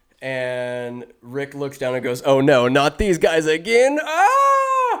here, and Rick looks down and goes, oh no, not these guys again.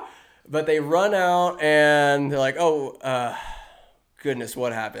 Ah! But they run out, and they're like, oh, goodness,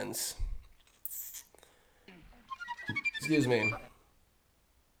 what happens? Excuse me.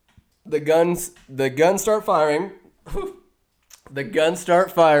 The guns start firing. The guns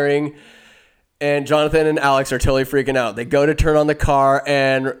start firing, and Jonathan and Alex are totally freaking out. They go to turn on the car,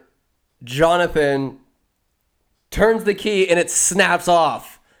 and Jonathan turns the key and it snaps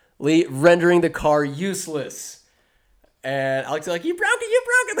off, rendering the car useless. And Alex is like, you broke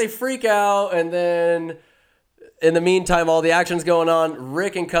it. They freak out. And then in the meantime, all the action's going on.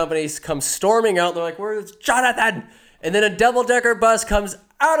 Rick and company come storming out. They're like, where's Jonathan? And then a double-decker bus comes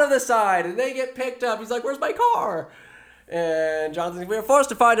out of the side and they get picked up. He's like, where's my car? And Jonathan's like, we were forced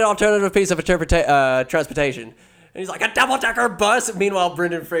to find an alternative piece of transportation. And he's like, a double-decker bus. Meanwhile,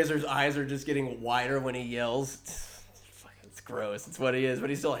 Brendan Fraser's eyes are just getting wider when he yells. It's gross. It's what he is, but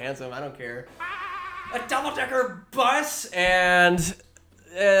he's still handsome. I don't care. A double-decker bus, and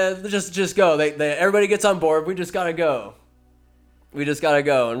just go. Everybody gets on board. We just gotta go.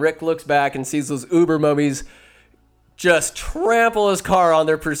 And Rick looks back and sees those uber mummies just trample his car on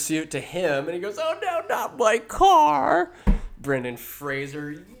their pursuit to him, and he goes, oh no, not my car. Brendan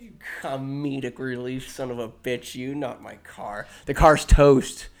Fraser, you comedic relief son of a bitch, you, not my car. The car's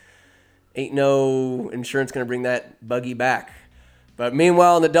toast. Ain't no insurance gonna bring that buggy back. But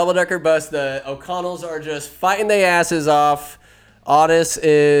meanwhile, in the double-decker bus, the O'Connells are just fighting their asses off. Ottis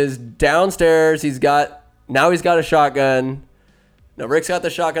is downstairs. He's got a shotgun. No, Rick's got the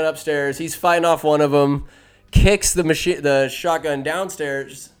shotgun upstairs. He's fighting off one of them. Kicks the shotgun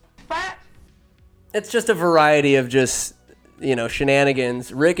downstairs. It's just a variety of just,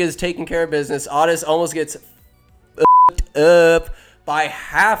 shenanigans. Rick is taking care of business. Ottis almost gets up by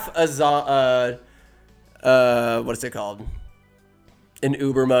half a what is it called? An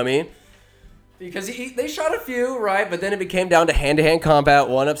uber mummy. Because they shot a few, right? But then it became down to hand-to-hand combat.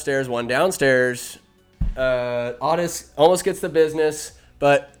 One upstairs, one downstairs. Ottis almost gets the business,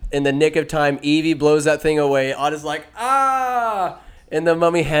 but in the nick of time, Evie blows that thing away. Ottis like, ah! And the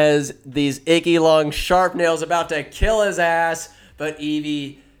mummy has these icky long sharp nails about to kill his ass, but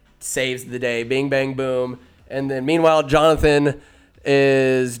Evie saves the day. Bing, bang, boom. And then meanwhile, Jonathan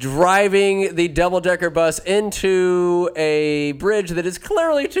is driving the double-decker bus into a bridge that is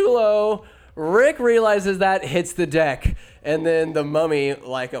clearly too low. Rick realizes that, hits the deck, and then the mummy,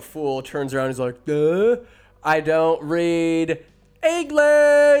 like a fool, turns around and is like, I don't read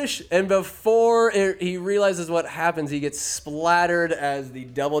English! And before he realizes what happens, he gets splattered as the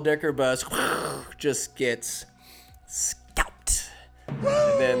double-decker bus just gets scalped.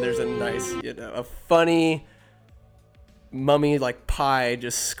 And then there's a nice, a funny mummy like pie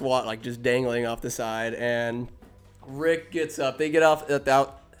just just dangling off the side. And Rick gets up. They get out of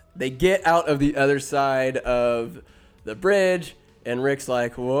the other side of the bridge. And Rick's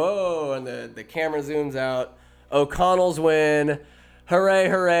like, whoa. And the camera zooms out. O'Connell's win. Hooray,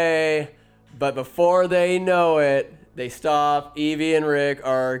 hooray. But before they know it, they stop. Evie and Rick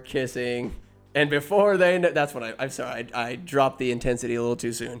are kissing. And before they know, that's what I'm sorry, I dropped the intensity a little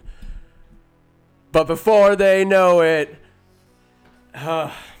too soon. But before they know it,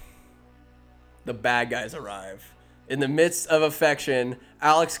 the bad guys arrive. In the midst of affection,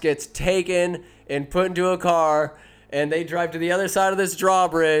 Alex gets taken and put into a car, and they drive to the other side of this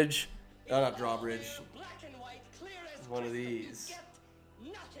drawbridge. Oh, not drawbridge. One of these.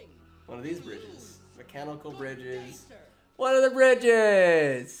 One of these bridges. Mechanical bridges. One of the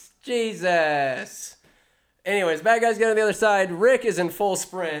bridges. Jesus. Anyways, bad guys get on the other side. Rick is in full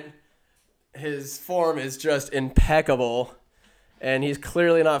sprint. His form is just impeccable. And he's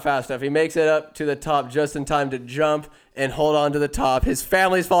clearly not fast enough. He makes it up to the top just in time to jump and hold on to the top. His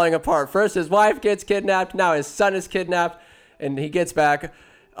family's falling apart. First, his wife gets kidnapped. Now his son is kidnapped. And he gets back.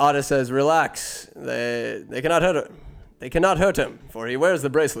 Otto says, relax. They cannot hurt him. They cannot hurt him, for he wears the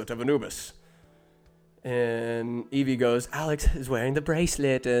bracelet of Anubis. And Evie goes, Alex is wearing the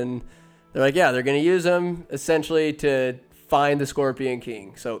bracelet. And they're like, yeah, they're going to use him essentially to find the Scorpion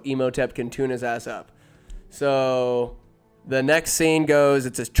King. So Imhotep can tune his ass up. So the next scene goes,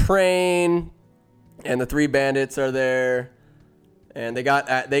 it's a train, and the three bandits are there. And they got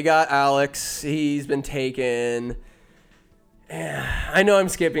Alex. He's been taken. I know I'm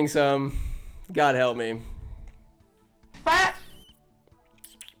skipping some. God help me.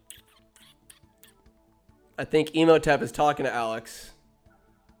 I think Imhotep is talking to Alex.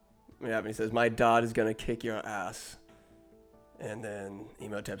 Yeah, he says, my dad is going to kick your ass. And then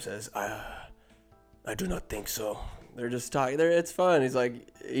Imhotep says, I do not think so. They're just talking. It's fun.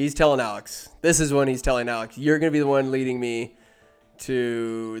 He's telling Alex. This is when he's telling Alex, you're going to be the one leading me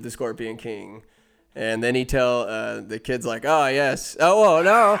to the Scorpion King. And then the kid's like, oh, yes. Oh,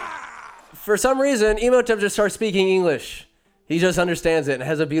 no. For some reason, Imhotep just starts speaking English. He just understands it and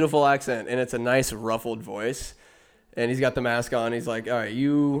has a beautiful accent. And it's a nice ruffled voice. And he's got the mask on. He's like, all right,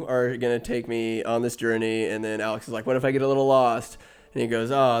 you are going to take me on this journey. And then Alex is like, what if I get a little lost? And he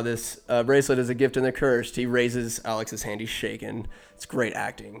goes, oh, this bracelet is a gift and the cursed. He raises Alex's hand. He's shaking. It's great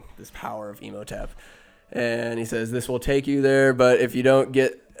acting, this power of Imhotep. And he says, this will take you there. But if you don't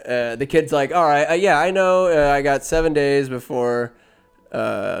get... the kid's like, all right, yeah, I know. I got 7 days before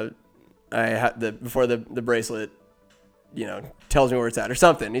the bracelet, tells me where it's at or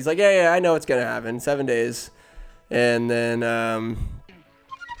something. He's like, yeah, I know it's going to happen. 7 days. And then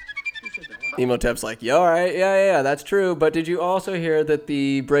Imhotep's like, yeah, all right, yeah, that's true. But did you also hear that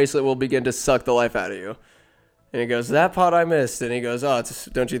the bracelet will begin to suck the life out of you? And he goes, that part I missed. And he goes, oh,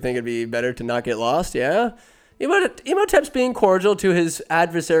 don't you think it'd be better to not get lost? Yeah. Imhotep's being cordial to his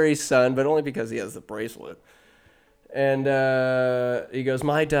adversary's son, but only because he has the bracelet. And he goes,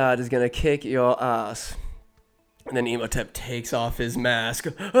 my dad is going to kick your ass. And then Imhotep takes off his mask.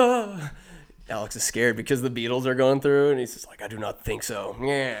 Ah! Alex is scared because the beetles are going through, and he's just like, I do not think so.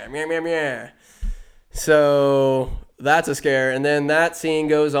 Yeah. So that's a scare. And then that scene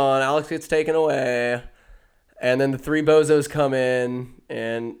goes on. Alex gets taken away. And then the three bozos come in,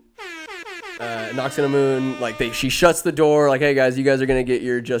 and Noxina Moon, she shuts the door, like, hey guys, you guys are going to get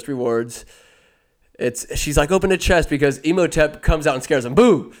your just rewards. She's like, open a chest, because Imhotep comes out and scares him.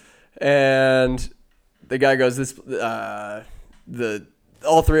 Boo! And the guy goes,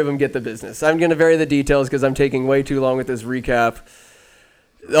 all three of them get the business. I'm going to vary the details because I'm taking way too long with this recap.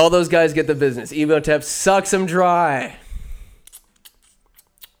 All those guys get the business. Imhotep sucks them dry.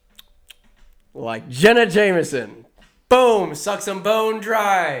 Like Jenna Jameson. Boom! Sucks them bone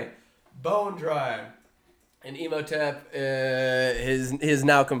dry. Bone dry. And Imhotep is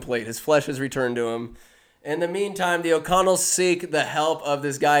now complete. His flesh is returned to him. In the meantime, the O'Connells seek the help of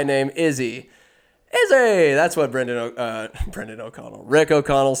this guy named Izzy. That's what Rick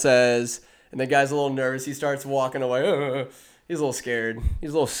O'Connell says. And the guy's a little nervous. He starts walking away. He's a little scared.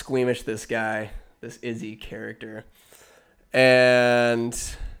 He's a little squeamish, this guy, this Izzy character. And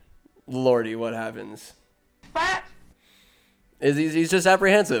Lordy, what happens? He's just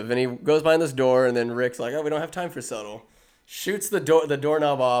apprehensive. And he goes behind this door. And then Rick's like, oh, we don't have time for subtle. Shoots the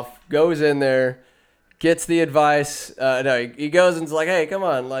doorknob off. Goes in there. gets the advice. No, he goes and's like, hey, come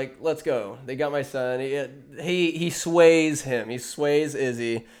on, like, let's go. They got my son. He sways him. He sways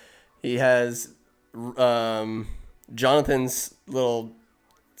Izzy. He has Jonathan's little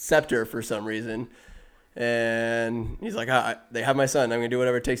scepter for some reason. And he's like, they have my son. I'm going to do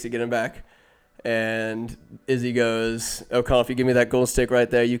whatever it takes to get him back. And Izzy goes, O'Connell, if you give me that gold stick right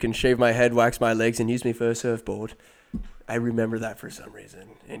there, you can shave my head, wax my legs, and use me for a surfboard. I remember that for some reason.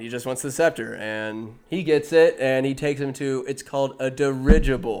 And he just wants the scepter. And he gets it, and he takes him to, it's called a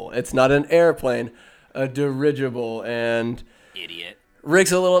dirigible. It's not an airplane, a dirigible. And Idiot.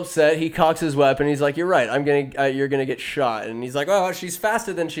 Rick's a little upset. He cocks his weapon. He's like, you're right. You're going to get shot. And he's like, oh, she's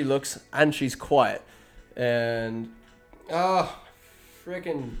faster than she looks, and she's quiet. And,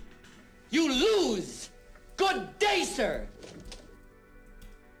 freaking... You lose! Good day, sir!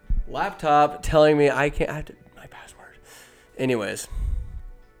 Laptop telling me I have to, my password. Anyways.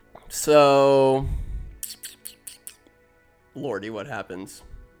 So, Lordy, what happens?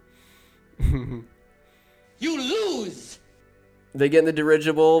 You lose! They get in the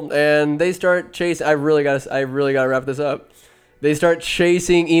dirigible and they start chasing. I really gotta wrap this up. They start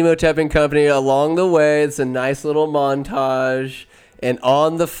chasing Emotep and company along the way. It's a nice little montage. And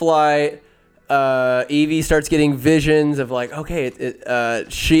on the flight, Evie starts getting visions of like, okay,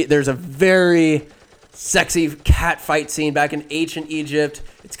 there's a very sexy cat fight scene back in ancient Egypt.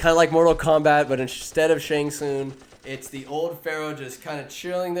 It's kind of like Mortal Kombat, but instead of Shang Tsung, it's the old pharaoh just kind of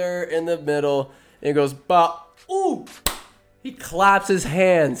chilling there in the middle. And he goes, bah, ooh. He claps his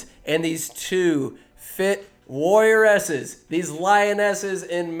hands, and these two fit warrioresses, these lionesses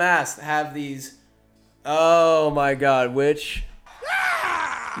in masks, have these. Oh my God, which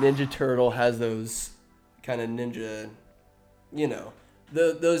Ninja Turtle has those kind of ninja,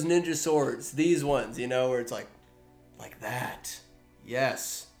 those ninja swords. These ones, where it's like that.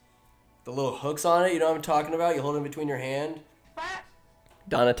 Yes. The little hooks on it, you know what I'm talking about? You hold them between your hand.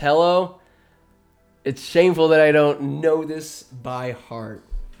 Donatello. It's shameful that I don't know this by heart.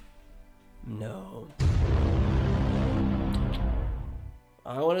 No.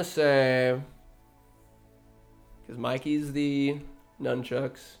 I want to say, because Mikey's the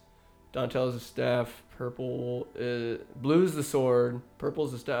nunchucks, Donatello's the staff, blue's the sword,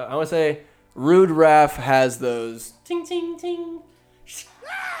 purple's the staff. I want to say Rude Raph has those ting ting ting,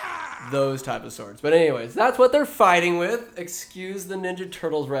 those type of swords. But anyways, that's what they're fighting with. Excuse the Ninja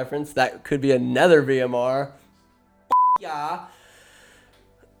Turtles reference. That could be another VMR. Yeah.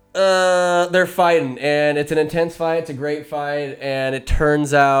 They're fighting, and it's an intense fight. It's a great fight, and it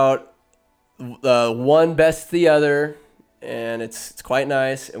turns out one bests the other, and it's quite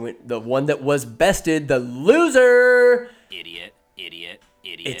nice. And the one that was bested, the loser. Idiot.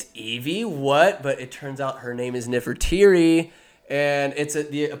 It's Evie. What? But it turns out her name is Nefertiri, and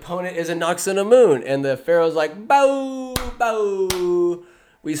the opponent is a Noxunamun, and the pharaoh's like, bow, bow.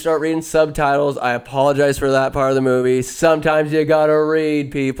 We start reading subtitles. I apologize for that part of the movie. Sometimes you gotta read,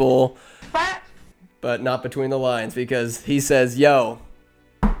 people. But not between the lines, because he says, yo,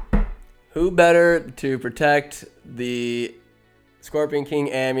 who better to protect the Scorpion King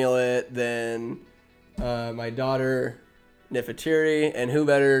amulet than my daughter, Nefertiri, and who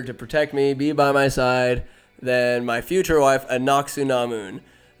better to protect me, be by my side, than my future wife, Anaxunamun.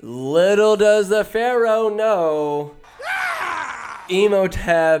 Little does the pharaoh know,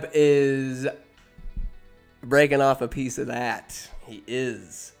 Emotep is breaking off a piece of that. He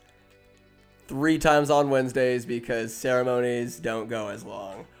is. 3 times on Wednesdays because ceremonies don't go as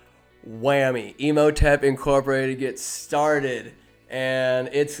long. Whammy. Emotep Incorporated gets started. And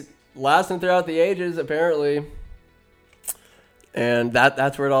it's lasting throughout the ages, apparently. And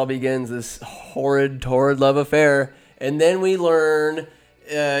that's where it all begins, this horrid, torrid love affair. And then we learn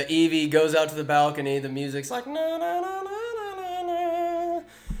Evie goes out to the balcony. The music's like, na na na na na na.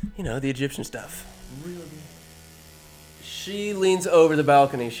 The Egyptian stuff. Really. She leans over the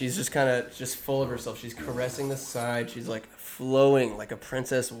balcony. She's just kind of full of herself. She's caressing the side. She's like flowing like a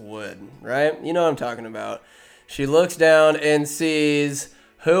princess would, right? You know what I'm talking about. She looks down and sees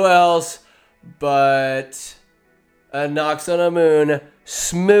who else but Anaxunamun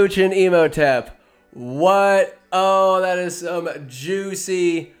smooching Emotep. What? Oh, that is some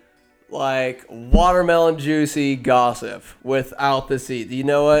juicy, like watermelon juicy gossip without the seeds. You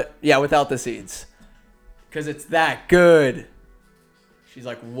know what? Yeah, without the seeds. Because it's that good. She's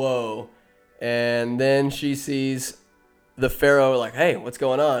like, whoa. And then she sees the pharaoh like, hey, what's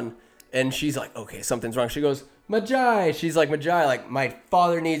going on? And she's like, okay, something's wrong. She goes, Magi. She's like, Magi, like, my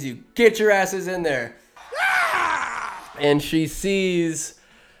father needs you. Get your asses in there. And she sees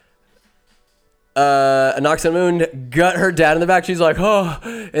Knocks on the moon, gut her dad in the back. She's like, oh,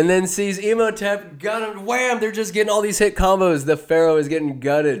 and then sees Emotep, gut him, wham, they're just getting all these hit combos. The Pharaoh is getting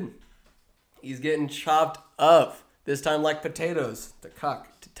gutted. He's getting chopped up. This time like potatoes. Tick-tock,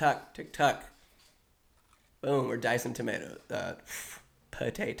 tick-tock, tick-tock. Boom, we're dicing tomatoes.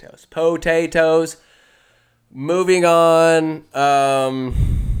 Potatoes. Moving on.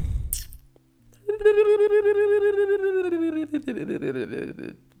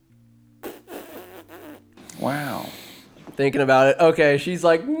 Wow. Thinking about it. Okay, she's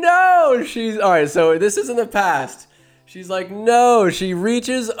like, no. All right, so this is in the past. She's like, no. She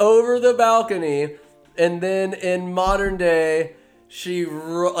reaches over the balcony, and then in modern day, she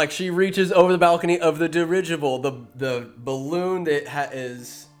reaches over the balcony of the dirigible, the balloon that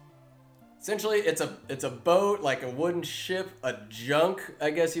is essentially it's a boat, like a wooden ship, a junk,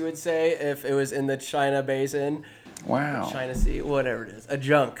 I guess you would say, if it was in the China Basin. Wow. China Sea, whatever it is, a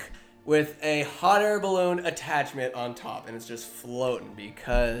junk with a hot air balloon attachment on top, and it's just floating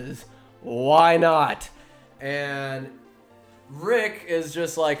because why not? And Rick is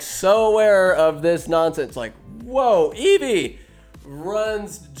just like so aware of this nonsense, like, whoa, Evie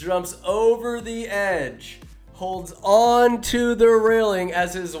jumps over the edge, holds on to the railing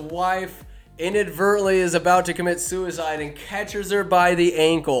as his wife inadvertently is about to commit suicide and catches her by the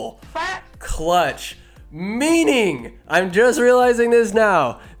ankle. Clutch. Meaning, I'm just realizing this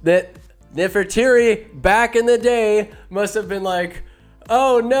now, that Nefertiti back in the day must have been like,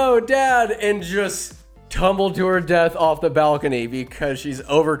 oh no, Dad, and just tumbled to her death off the balcony because she's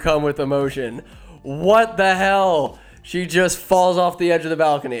overcome with emotion. What the hell? She just falls off the edge of the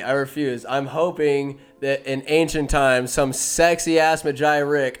balcony. I refuse. I'm hoping that in ancient times, some sexy ass Magi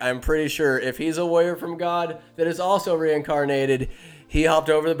Rick, I'm pretty sure if he's a warrior from God that is also reincarnated, he hopped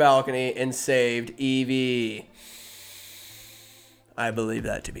over the balcony and saved Evie. I believe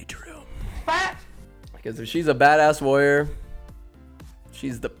that to be true. Because if she's a badass warrior,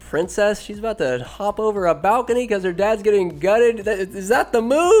 she's the princess, she's about to hop over a balcony because her dad's getting gutted. Is that the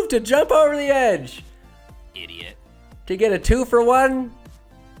move, to jump over the edge? Idiot. To get a 2-for-1?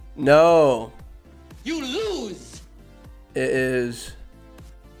 No. You lose! It is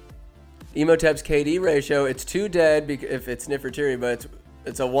Emotep's KD ratio. It's 2 dead if it's Nefertiti, but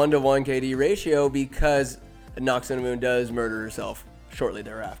it's a 1-to-1 KD ratio because Nox on the Moon does murder herself shortly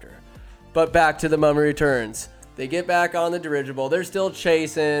thereafter. But back to the Mummy Returns. They get back on the dirigible. They're still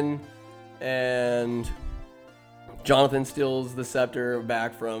chasing, and Jonathan steals the scepter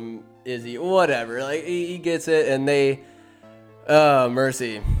back from Izzy. Whatever. Like, he gets it, and they... Oh,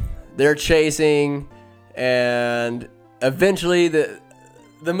 mercy. They're chasing, and eventually the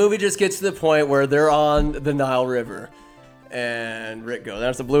movie just gets to the point where they're on the Nile River. And Rick goes,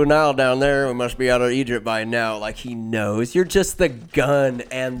 that's the Blue Nile down there. We must be out of Egypt by now. Like, he knows. You're just the gun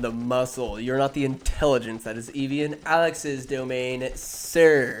and the muscle. You're not the intelligence. That is Evie and Alex's domain,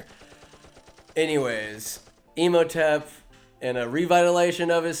 sir. Anyways, Emotep, in a revitalization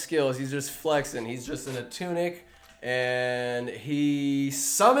of his skills, he's just flexing. He's just in a tunic, and he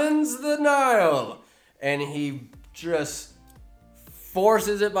summons the Nile. And he just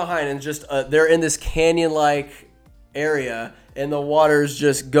forces it behind. And just they're in this canyon-like area, and the water's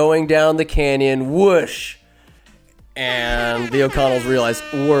just going down the canyon, whoosh, and the O'Connells realize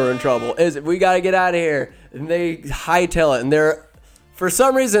we're in trouble. We gotta get out of here, and they hightail it, and they're, for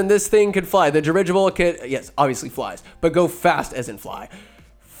some reason, this thing could fly. The dirigible could, yes, obviously flies, but go fast as in fly.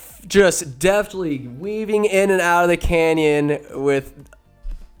 Just deftly weaving in and out of the canyon with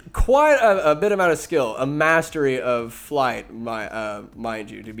quite a bit amount of skill, a mastery of flight,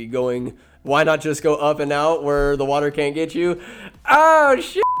 mind you, to be going. Why not just go up and out where the water can't get you? Oh,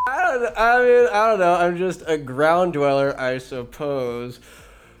 shit. I don't know. I'm just a ground dweller, I suppose.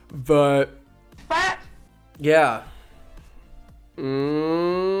 But, yeah.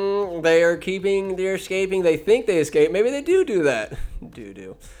 They're escaping. They think they escape. Maybe they do that.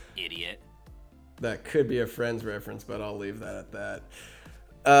 Do. Idiot. That could be a Friends reference, but I'll leave that at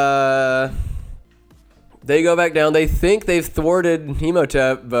that. They go back down. They think they've thwarted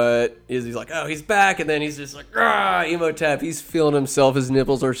Emotep, but Izzy's like, oh, he's back. And then he's just like, Emotep. He's feeling himself. His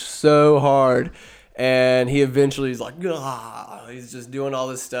nipples are so hard. And he eventually is like, he's just doing all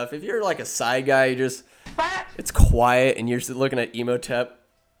this stuff. If you're like a side guy, it's quiet, and you're just looking at Emotep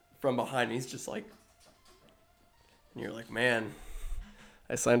from behind. And he's just like, and you're like, man,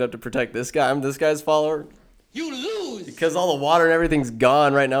 I signed up to protect this guy. I'm this guy's follower. You lose! Because all the water and everything's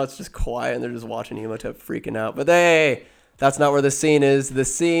gone right now, it's just quiet, and they're just watching Emotep freaking out. But hey, that's not where the scene is. The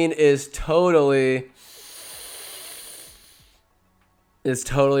scene is totally is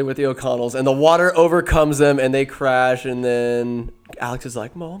totally with the O'Connells, and the water overcomes them, and they crash. And then Alex is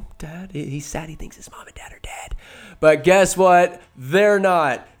like, "Mom, Dad." He's sad. He thinks his mom and dad are dead. But guess what? They're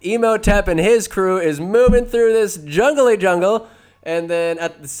not. Imhotep and his crew is moving through this jungly jungle, and then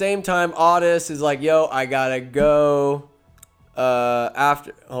at the same time, Otis is like, "Yo, I gotta go."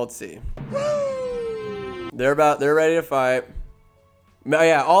 Let's see. They're ready to fight.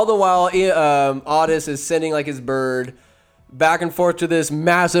 Yeah, all the while, Otis is sending like his bird back and forth to this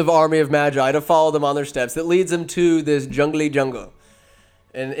massive army of magi to follow them on their steps that leads them to this jungly jungle.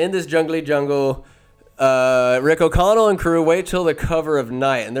 And in this jungly jungle, Rick O'Connell and crew wait till the cover of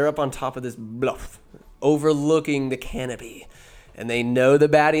night, and they're up on top of this bluff overlooking the canopy. And they know the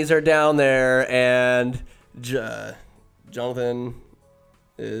baddies are down there, and Jonathan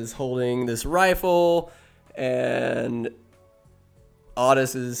is holding this rifle, and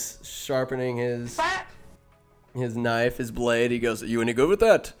Otis is sharpening his knife, his blade. He goes, "You any good with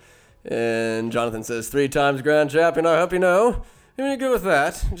that?" And Jonathan says, "3 times, Grand Champion, I hope you know. You any good with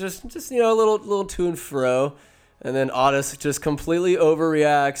that?" Just a little to and fro. And then Otis just completely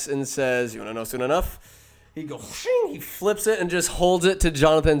overreacts and says, "You want to know soon enough?" He goes, shing, he flips it and just holds it to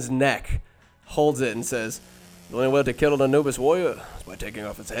Jonathan's neck. Holds it and says, "The only way to kill an Anubis warrior is by taking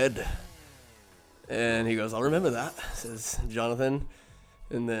off its head." And he goes, "I'll remember that," says Jonathan.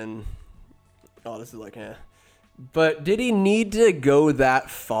 And then Otis is like, "Yeah." But did he need to go that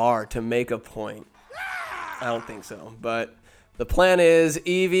far to make a point? I don't think so. But the plan is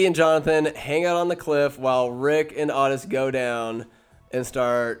Evie and Jonathan hang out on the cliff while Rick and Otis go down and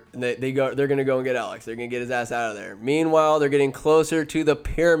start. They're gonna go and get Alex. They're gonna get his ass out of there. Meanwhile, they're getting closer to the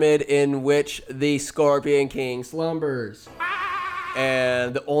pyramid in which the Scorpion King slumbers.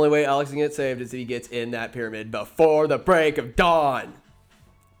 And the only way Alex can get saved is if he gets in that pyramid before the break of dawn.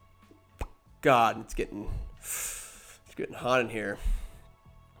 God, it's getting hot in here.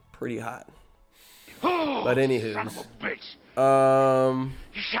 Pretty hot. But anywho, Son of a bitch.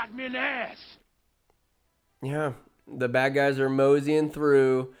 You shot me in the ass. Yeah, the bad guys are moseying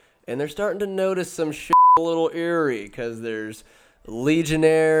through, and they're starting to notice some shit a little eerie, because there's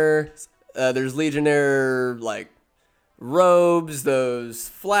Legionnaire like robes, those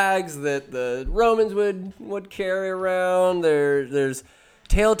flags that the Romans would carry around. There's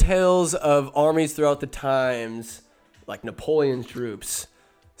telltales of armies throughout the times, like Napoleon's troops,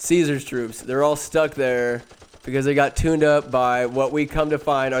 Caesar's troops. They're all stuck there because they got tuned up by what we come to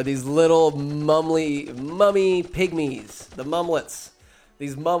find are these little mummy pygmies, the mumlets.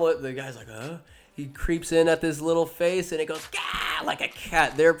 The guy's like, he creeps in at this little face and it goes, Gah! Like a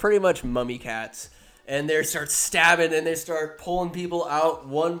cat. They're pretty much mummy cats. And they start stabbing and they start pulling people out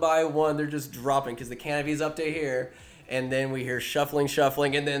one by one. They're just dropping because the canopy's up to here. And then we hear shuffling,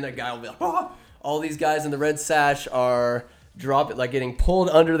 and then the guy will be like, "Ah!" All these guys in the red sash are dropping, like getting pulled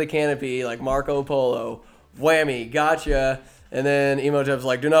under the canopy, like Marco Polo. Whammy, gotcha. And then Imhotep's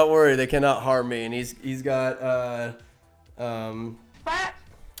like, "Do not worry, they cannot harm me." And he's got Noxinamun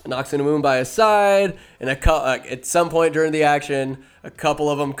by his side. And at some point during the action, a couple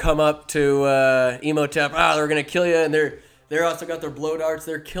of them come up to Imhotep. They're gonna kill you, and they're also got their blow darts.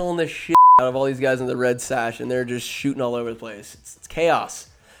 They're killing the shit out of all these guys in the red sash, and they're just shooting all over the place. It's chaos.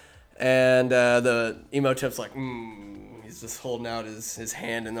 And the Imhotep's like, he's just holding out his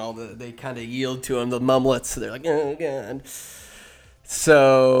hand, and they kind of yield to him, the mumlets. They're like, "Oh God."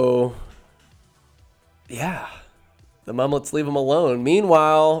 So, yeah, the mumlets leave him alone.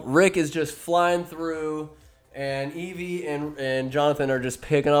 Meanwhile, Rick is just flying through, and Evie and Jonathan are just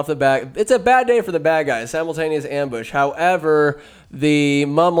picking off the bad. It's a bad day for the bad guys. Simultaneous ambush. However, the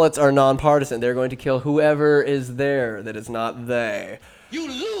mumlets are nonpartisan. They're going to kill whoever is there that is not they. You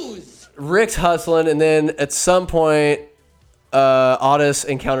lose! Rick's hustling, and then at some point, Otis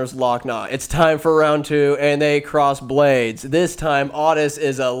encounters Locknaw. It's time for round 2, and they cross blades. This time, Otis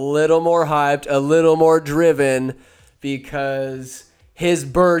is a little more hyped, a little more driven, because his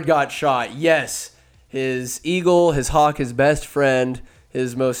bird got shot. Yes, his eagle, his hawk, his best friend,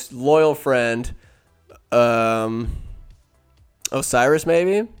 his most loyal friend, Osiris,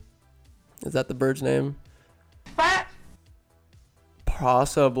 maybe? Is that the bird's name?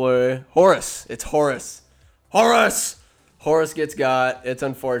 Possibly. Horus. It's Horus. Horus gets got. It's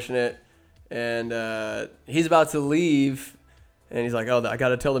unfortunate. And he's about to leave. And he's like, I got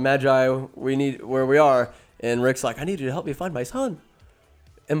to tell the Magi where we are. And Rick's like, "I need you to help me find my son."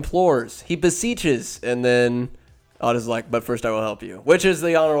 Implores. He beseeches. And then Otis is like, "But first I will help you." Which is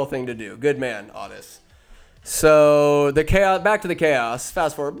the honorable thing to do. Good man, Otis. So back to the chaos.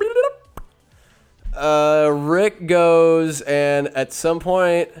 Fast forward. Rick goes, and at some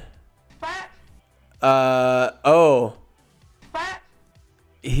point,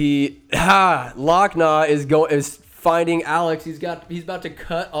 Locknaw is finding Alex. He's about to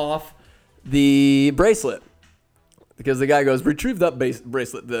cut off the bracelet because the guy goes, retrieve that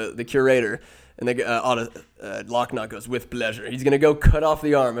bracelet, the curator. And Locknaw goes, with pleasure. He's going to go cut off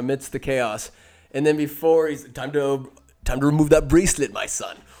the arm amidst the chaos. And then before he's time to remove that bracelet, my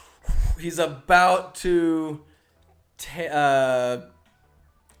son. He's about to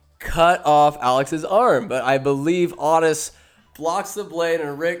cut off Alex's arm. But I believe Otis blocks the blade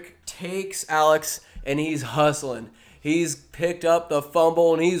and Rick takes Alex and he's hustling. He's picked up the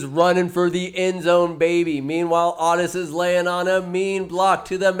fumble and he's running for the end zone, baby. Meanwhile, Otis is laying on a mean block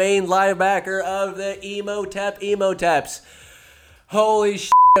to the main linebacker of the Emoteps. Holy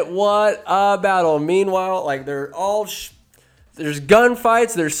shit, what a battle. Meanwhile, like they're all... there's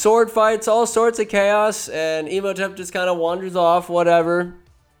gunfights, there's sword fights, all sorts of chaos, and Emotep just kind of wanders off, whatever.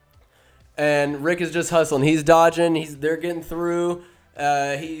 And Rick is just hustling. He's dodging. They're getting through.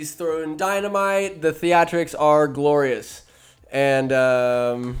 He's throwing dynamite. The theatrics are glorious. And,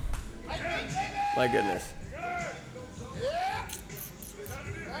 my goodness.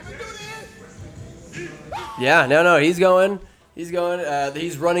 Yeah, no, he's going.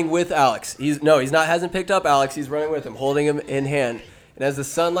 He's running with Alex. He's not, hasn't picked up Alex. He's running with him, holding him in hand. And as the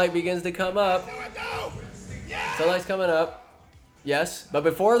sunlight begins to come up, sunlight's coming up. Yes, but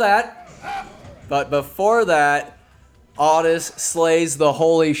before that, Otis slays the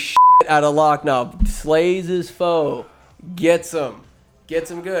holy shit out of Locknaw. Slays his foe. Gets him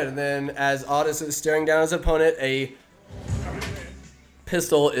good. And then as Otis is staring down his opponent, a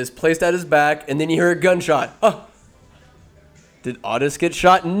pistol is placed at his back, and then you hear a gunshot. Oh. Did Otis get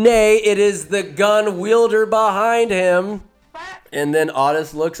shot? Nay, it is the gun wielder behind him. And then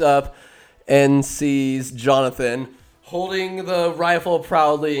Otis looks up and sees Jonathan holding the rifle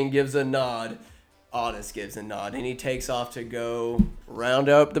proudly and gives a nod. Otis gives a nod, and he takes off to go round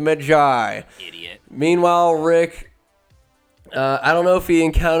up the Magi. Idiot. Meanwhile, Rick, I don't know if he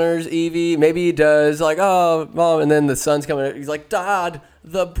encounters Evie. Maybe he does. Like, oh, Mom. And then the sun's coming up. He's like, Dad,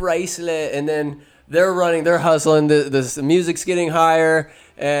 the bracelet. And then they're running. They're hustling. The music's getting higher.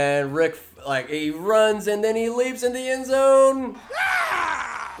 And Rick, he runs, and then he leaps in the end zone.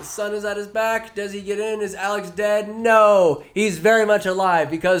 The sun is at his back. Does he get in? Is Alex dead? No. He's very much alive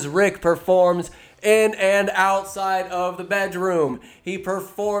because Rick performs in and outside of the bedroom. He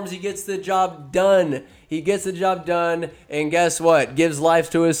performs. He gets the job done. And guess what? Gives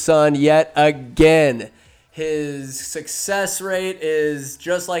life to his son yet again. His success rate is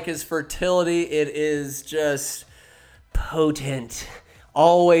just like his fertility. It is just potent.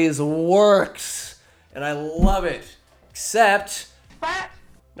 Always works. And I love it. Except...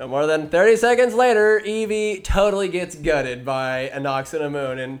 no more than 30 seconds later, Evie totally gets gutted by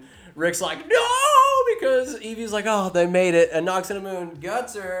Anoxinamoon. And Rick's like, no! Because Evie's like, oh, they made it. Anoxinamoon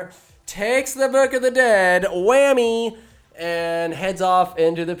guts her, takes the Book of the Dead, whammy, and heads off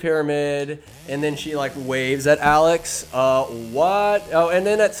into the pyramid. And then she, waves at Alex. What? Oh, and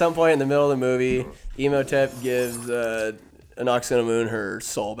then at some point in the middle of the movie, Emotep gives Anoxinamoon her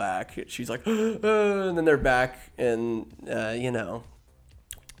soul back. She's like, and then they're back in,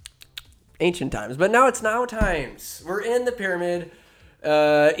 ancient times. But now it's now times. We're in the pyramid.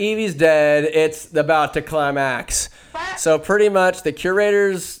 Evie's dead. It's about to climax. So pretty much the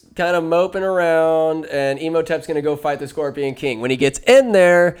curator's kind of moping around, and Emotep's going to go fight the Scorpion King. When he gets in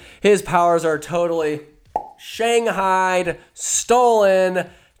there, his powers are totally shanghaied, stolen,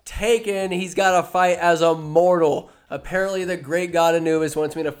 taken. He's got to fight as a mortal. Apparently the great god Anubis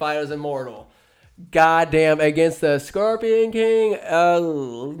wants me to fight as a mortal. Goddamn, against the Scorpion King.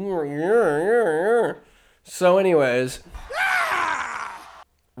 So anyways,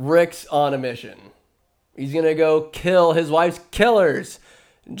 Rick's on a mission. He's gonna go kill his wife's killers.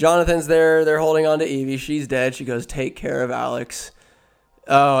 Jonathan's there. They're holding on to Evie. She's dead. She goes, take care of Alex.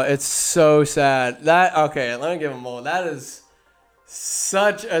 Oh, it's so sad. Okay, let me give him a moment. That is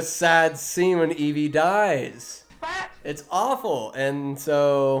such a sad scene when Evie dies. It's awful. And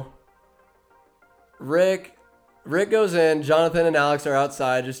so Rick goes in. Jonathan and Alex are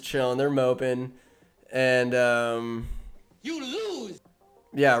outside just chilling. They're moping. And You lose.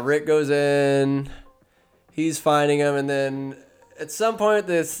 yeah, Rick goes in. He's finding him, and then at some point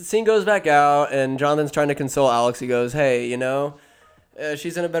the scene goes back out, and Jonathan's trying to console Alex. He goes, hey,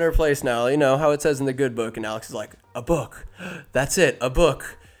 she's in a better place now. You know how it says in the good book. And Alex is like, a book. That's it, a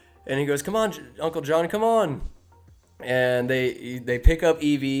book. And he goes, come on, Uncle John, come on. And they pick up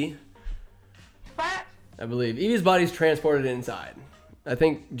Evie. I believe Evie's body's transported inside. I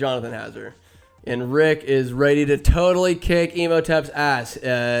think Jonathan has her. And Rick is ready to totally kick Emotep's ass.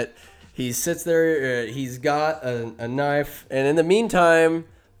 He sits there. He's got a knife. And in the meantime,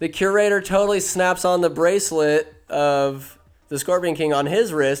 the curator totally snaps on the bracelet of the Scorpion King on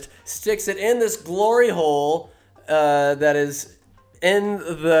his wrist, sticks it in this glory hole that is in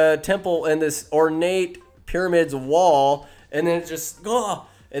the temple, in this ornate pyramid's wall. And then it just, oh.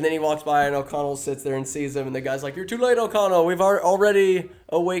 And then he walks by, and O'Connell sits there and sees him. And the guy's like, "You're too late, O'Connell. We've already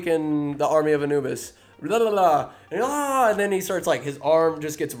awakened the army of Anubis." Blah, blah, blah. And then he starts, like, his arm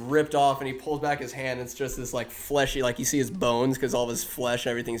just gets ripped off, and he pulls back his hand. It's just this, like, fleshy, like, you see his bones because all of his flesh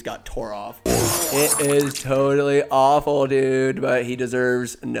and everything's got tore off. It is totally awful, dude, but he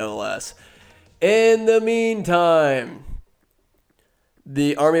deserves no less. In the meantime,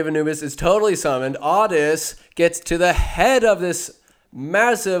 the army of Anubis is totally summoned. Odys gets to the head of this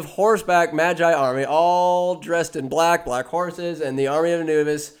massive horseback magi army, all dressed in black horses, and the army of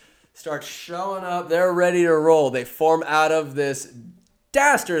Anubis starts showing up. They're ready to roll. They form out of this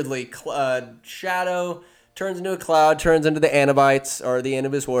dastardly shadow, turns into a cloud, turns into the Anabites, or the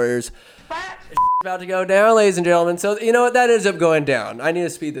Anubis warriors. It's about to go down, ladies and gentlemen. So, you know what? That ends up going down. I need to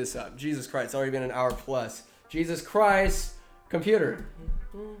speed this up. Jesus Christ, it's already been an hour plus. Jesus Christ, computer.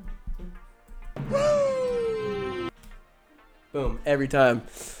 Boom, every time.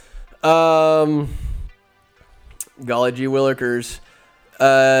 Golly gee willikers.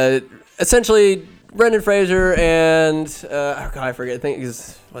 Essentially, Brendan Fraser and, I forget, I think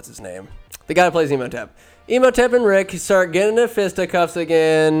what's his name? The guy who plays Imhotep. Imhotep and Rick start getting into fisticuffs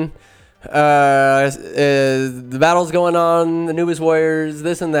again. The battle's going on, the Anubis warriors,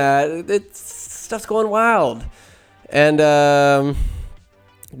 this and that. Stuff's going wild. And,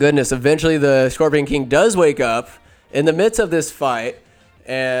 goodness, eventually the Scorpion King does wake up in the midst of this fight,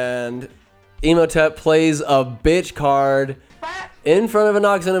 and Imhotep plays a bitch card in front of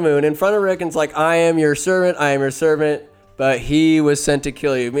Anck-su-namun, in front of Rick, and it's like, I am your servant, but he was sent to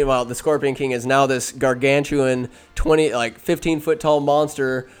kill you. Meanwhile, the Scorpion King is now this gargantuan 15-foot tall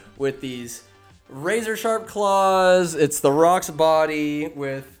monster with these razor-sharp claws. It's the Rock's body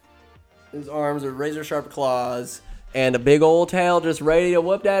with his arms are razor-sharp claws and a big old tail just ready to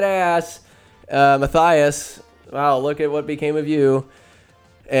whoop that ass. Matthias, wow, look at what became of you.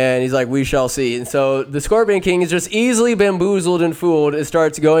 And he's like, we shall see. And so the Scorpion King is just easily bamboozled and fooled and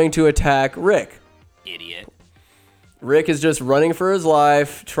starts going to attack Rick. Idiot. Rick is just running for his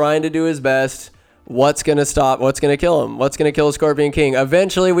life, trying to do his best. What's going to stop? What's going to kill him? What's going to kill the Scorpion King?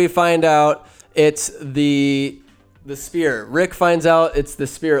 Eventually we find out it's the spear. Rick finds out it's the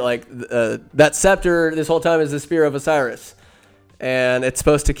spear. Like that scepter this whole time is the spear of Osiris. And it's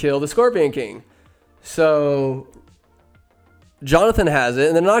supposed to kill the Scorpion King. So Jonathan has it,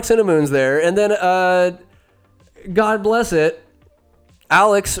 and then Anck-su-namun's there, and then God bless it,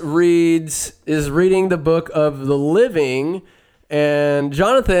 Alex is reading the Book of the Living, and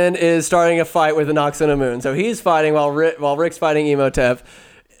Jonathan is starting a fight with Anck-su-namun. So he's fighting while Rick's fighting Imhotep.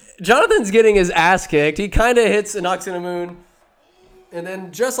 Jonathan's getting his ass kicked. He kind of hits Anck-su-namun, and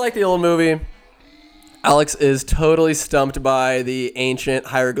then just like the old movie, Alex is totally stumped by the ancient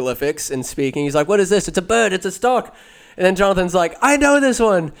hieroglyphics and speaking. He's like, what is this? It's a bird. It's a stork. And then Jonathan's like, I know this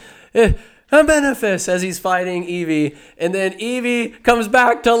one. Amenephis, as he's fighting Evie. And then Evie comes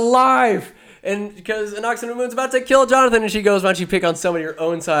back to life. And because Anck-su-namun's about to kill Jonathan, and she goes, why don't you pick on somebody your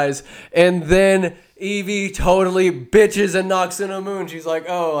own size? And then Evie totally bitches Anck-su-namun. She's like,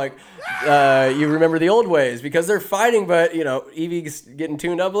 oh, like, you remember the old ways, because they're fighting, but, you know, Evie's getting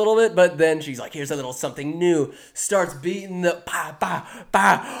tuned up a little bit. But then she's like, here's a little something new. Starts beating the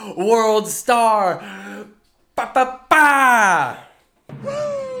world star.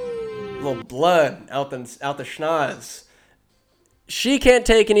 Little blood out the schnoz. She can't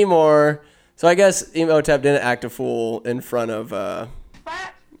take anymore. So I guess Imhotep didn't act a fool in front of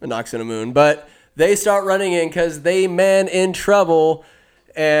Anck-su-namun. But they start running in because they men in trouble.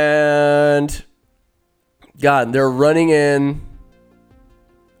 And God, they're running in.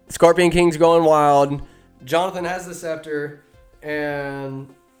 Scorpion King's going wild. Jonathan has the scepter.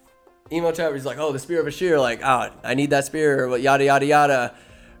 And Imhotep is like, oh, the spear of Ashir. Like, oh, I need that spear. Yada, yada, yada.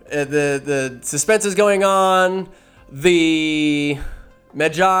 The suspense is going on. The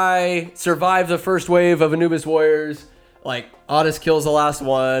Magi survive the first wave of Anubis warriors. Like, Odys kills the last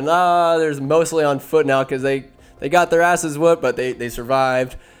one. There's mostly on foot now because they got their asses whooped, but they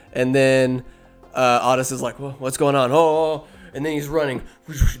survived. And then Odys is like, well, what's going on? Oh, and then he's running.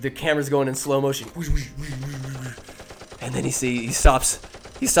 The camera's going in slow motion. And then he stops.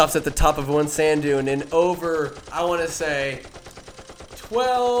 He stops at the top of one sand dune, and over, I want to say,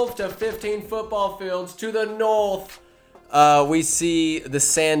 12 to 15 football fields to the north, we see the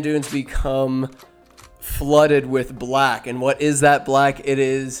sand dunes become flooded with black. And what is that black? It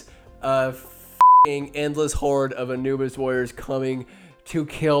is a endless horde of Anubis warriors coming to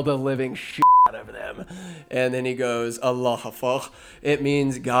kill the living shit out of them. And then he goes, Allah Hafah. It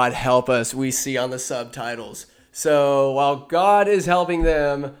means God help us, we see on the subtitles. So while God is helping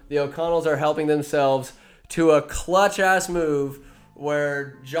them, the O'Connells are helping themselves to a clutch-ass move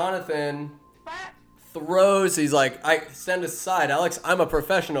where Jonathan throws, he's like, I stand aside, Alex, I'm a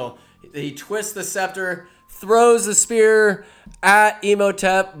professional. He twists the scepter, throws the spear at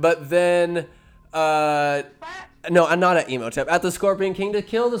Imhotep, but then, no, not at Imhotep, at the Scorpion King to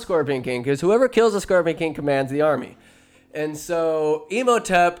kill the Scorpion King, because whoever kills the Scorpion King commands the army. And so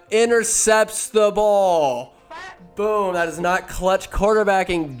Imhotep intercepts the ball. Boom, that is not clutch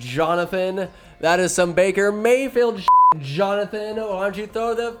quarterbacking, Jonathan. That is some Baker Mayfield Jonathan. Why don't you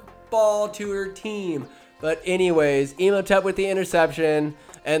throw the ball to your team? But anyways, Imhotep with the interception,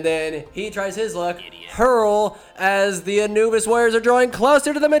 and then he tries his luck. Hurl, as the Anubis warriors are drawing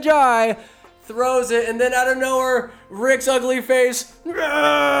closer to the Magi, throws it, and then out of nowhere, Rick's ugly face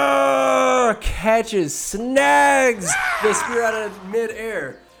catches, snags the spear out of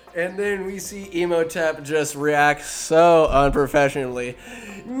midair. And then we see Imhotep just react so unprofessionally.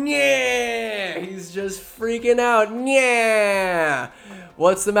 Yeah, he's just freaking out. Yeah.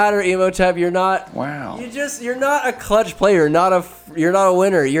 What's the matter, Imhotep? You're not. Wow. You're not a clutch player. You're not a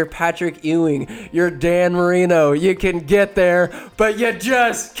winner. You're Patrick Ewing. You're Dan Marino. You can get there, but you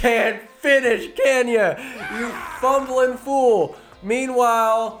just can't finish, can you? You fumbling fool.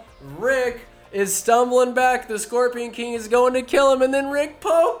 Meanwhile, Rick is stumbling back. The Scorpion King is going to kill him, and then Rick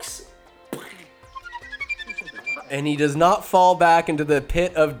pokes. And he does not fall back into the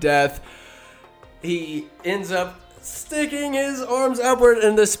pit of death. He ends up sticking his arms upward,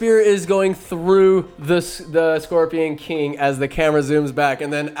 and the spear is going through the Scorpion King as the camera zooms back.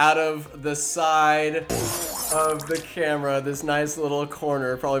 And then out of the side of the camera, this nice little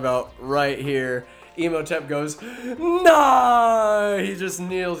corner, probably about right here, Imhotep goes, nah! He just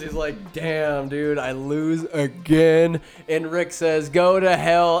kneels. He's like, damn, dude, I lose again. And Rick says, go to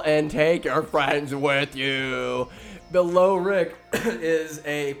hell and take your friends with you. Below Rick is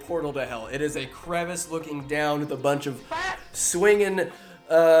a portal to hell. It is a crevice looking down with a bunch of swinging,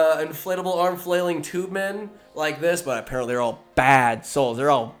 inflatable arm flailing tube men like this, but apparently they're all bad souls.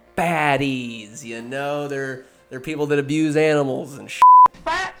 They're all baddies, you know? They're people that abuse animals and shit.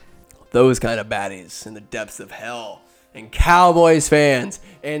 Those kind of baddies in the depths of hell. And Cowboys fans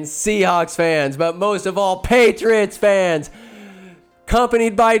and Seahawks fans, but most of all Patriots fans,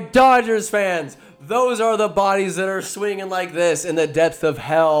 accompanied by Dodgers fans. Those are the bodies that are swinging like this in the depths of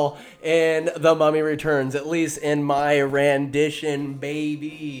hell in The Mummy Returns, at least in my rendition,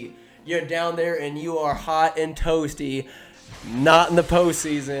 baby. You're down there and you are hot and toasty, not in the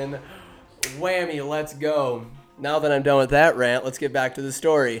postseason. Whammy, let's go. Now that I'm done with that rant, let's get back to the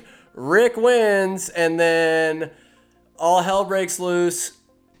story. Rick wins, and then all hell breaks loose.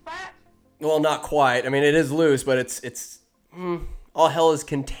 Well, not quite. I mean, it is loose, but it's all hell is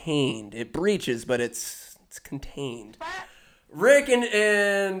contained. It breaches, but it's contained. Rick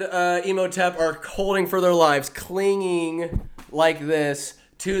and Imhotep are holding for their lives, clinging like this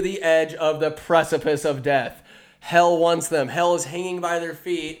to the edge of the precipice of death. Hell wants them. Hell is hanging by their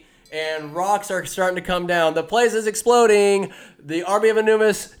feet, and rocks are starting to come down. The place is exploding. The army of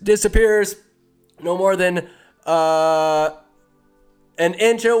Anubis disappears no more than an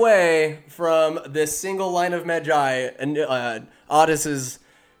inch away from this single line of Magi. And Otis has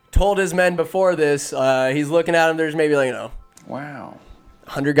told his men before this, he's looking at them, there's maybe Wow.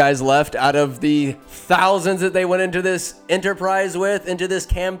 100 guys left out of the thousands that they went into this enterprise with, into this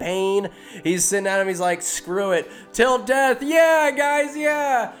campaign. He's sitting at him, he's like, screw it, till death, yeah, guys,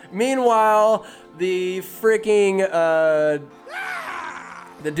 yeah. Meanwhile, the freaking,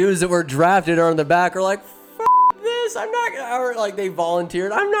 the dudes that were drafted are in the back are like, f*** this, I'm not gonna, or like they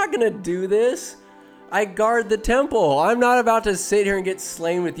volunteered, I'm not gonna do this. I guard the temple. I'm not about to sit here and get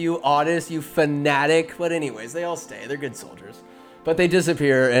slain with you, Otis, you fanatic. But anyways, they all stay. They're good soldiers. But they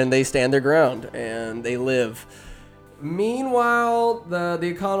disappear, and they stand their ground, and they live. Meanwhile, the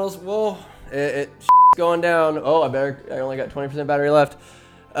O'Connells, well, it's going down. Oh, I only got 20% battery left.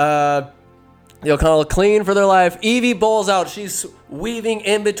 The O'Connell clean for their life. Evie bowls out. She's weaving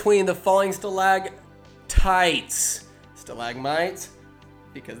in between the falling stalagmites,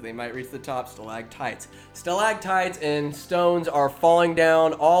 because they might reach the top. Stalactites and stones are falling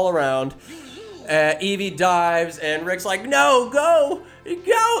down all around. Evie dives, and Rick's like, no, go.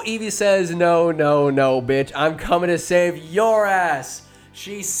 Evie says, no, bitch. I'm coming to save your ass.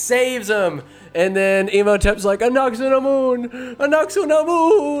 She saves him. And then Imhotep's like, Anaxunamun.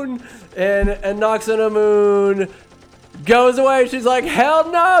 And Anaxunamun goes away. She's like,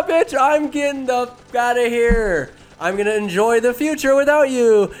 hell no, bitch, I'm getting the f out of here. I'm gonna enjoy the future without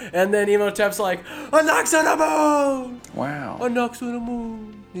you. And then Imhotep's like, a Nox on the moon. Wow. A Nox on the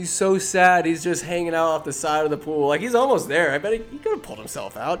moon. He's so sad. He's just hanging out off the side of the pool. Like, he's almost there. I bet he could have pulled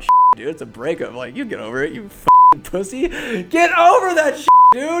himself out. Dude, it's a breakup. Like, you get over it, you f***ing pussy. Get over that shit,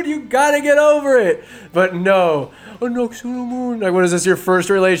 dude. You gotta get over it. But no. A Nox on the moon. Like, what is this, your first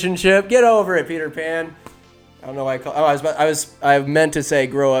relationship? Get over it, Peter Pan. I don't know why I call. Oh, I meant to say,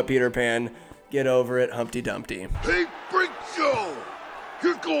 grow up, Peter Pan. Get over it, Humpty Dumpty. Hey, Freak Show!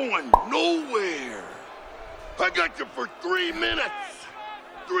 You're going nowhere! I got you for 3 minutes!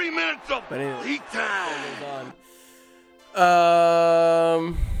 3 minutes of But anyway, free time!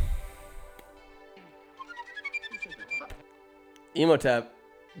 Imhotep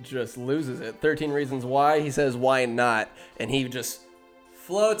just loses it. 13 Reasons Why. He says, why not? And he just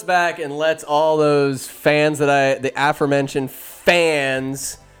floats back and lets all those fans the aforementioned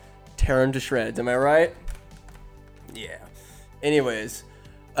fans, tear him to shreds. Am I right? Yeah. Anyways,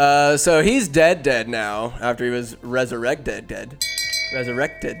 so he's dead now after he was resurrected dead.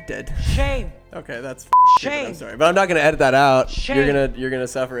 Shame. Okay, that's Shame. stupid, I'm sorry, but I'm not gonna edit that out. Shame. You're gonna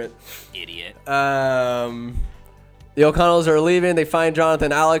suffer it. Idiot. The O'Connells are leaving. They find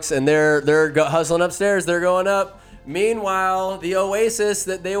Jonathan, Alex, and they're hustling upstairs. They're going up. Meanwhile, the oasis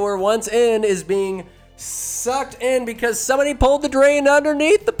that they were once in is being sucked in because somebody pulled the drain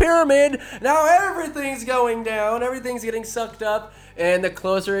underneath the pyramid. Now everything's going down. Everything's getting sucked up. And the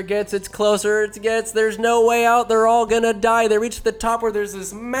closer it gets, it's closer it gets. There's no way out. They're all gonna die. They reach the top where there's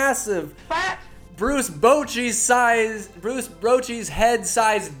this massive Bruce Bochy's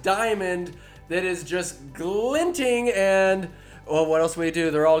head-sized diamond that is just glinting. And, well, what else do we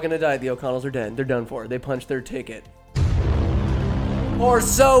do? They're all gonna die. The O'Connells are dead. They're done for. They punched their ticket. Or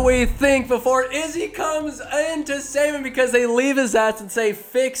so we think, before Izzy comes in to save him, because they leave his ass and say,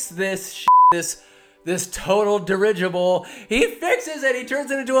 fix this this total dirigible. He fixes it. He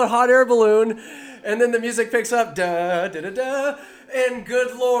turns it into a hot air balloon. And then the music picks up. Da, da, da, da. And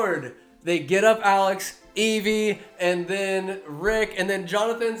good Lord, they get up Alex, Evie, and then Rick, and then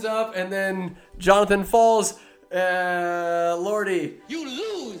Jonathan's up, and then Jonathan falls. Lordy. You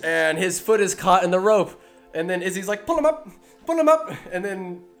lose! And his foot is caught in the rope. And then Izzy's like, pull him up. And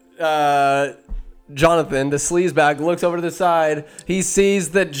then Jonathan, the sleazebag, looks over to the side. He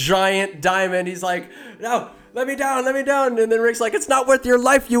sees the giant diamond. He's like, no, let me down. And then Rick's like, it's not worth your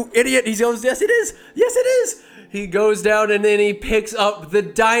life, you idiot. He goes, yes, it is. He goes down and then he picks up the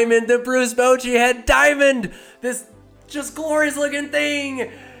diamond, the Bruce Bochy head diamond. This just glorious looking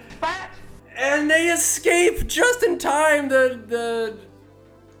thing. And they escape just in time. The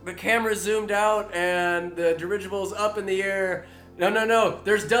camera zoomed out and the dirigible's up in the air. No.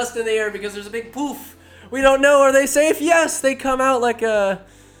 There's dust in the air because there's a big poof. We don't know. Are they safe? Yes. They come out like a,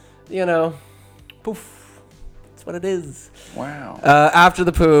 poof. That's what it is. Wow. After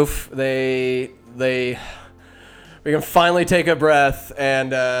the poof, we can finally take a breath,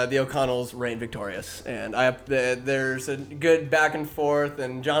 and the O'Connells reign victorious. And there's a good back and forth,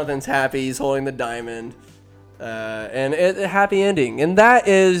 and Jonathan's happy. He's holding the diamond. And a happy ending. And that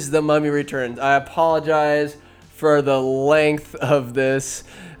is The Mummy Returns. I apologize for the length of this.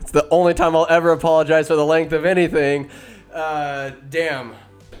 It's the only time I'll ever apologize for the length of anything. Damn.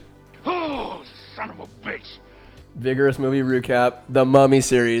 Oh, son of a bitch! Vigorous movie recap, The Mummy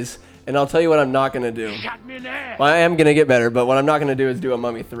series. And I'll tell you what I'm not going to do. Shot me in the ass! Well, I am going to get better, but what I'm not going to do is do a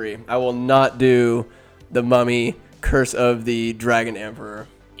Mummy 3. I will not do The Mummy Curse of the Dragon Emperor.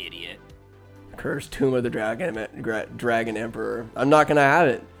 Idiot. Curse Tomb of the Dragon Emperor. I'm not going to have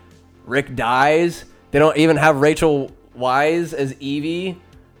it. Rick dies. They don't even have Rachel Weisz as Evie.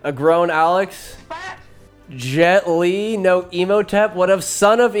 A grown Alex. Jet Li, no Imhotep. What of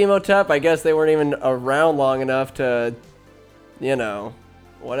son of Imhotep? I guess they weren't even around long enough to,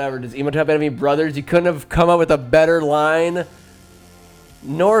 whatever. Does Imhotep have any brothers? You couldn't have come up with a better line.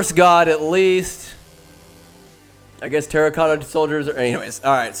 Norse god, at least. I guess terracotta soldiers are... Anyways,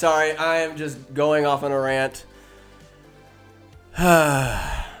 all right. Sorry, I am just going off on a rant.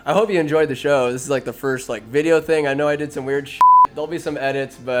 I hope you enjoyed the show. This is like the first video thing. I know I did some weird shit. There'll be some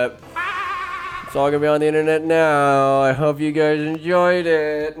edits, but it's all gonna be on the internet now. I hope you guys enjoyed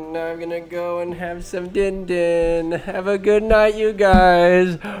it. And I'm gonna go and have some din-din. Have a good night, you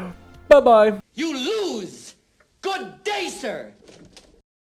guys. Bye-bye. You lose! Good day, sir!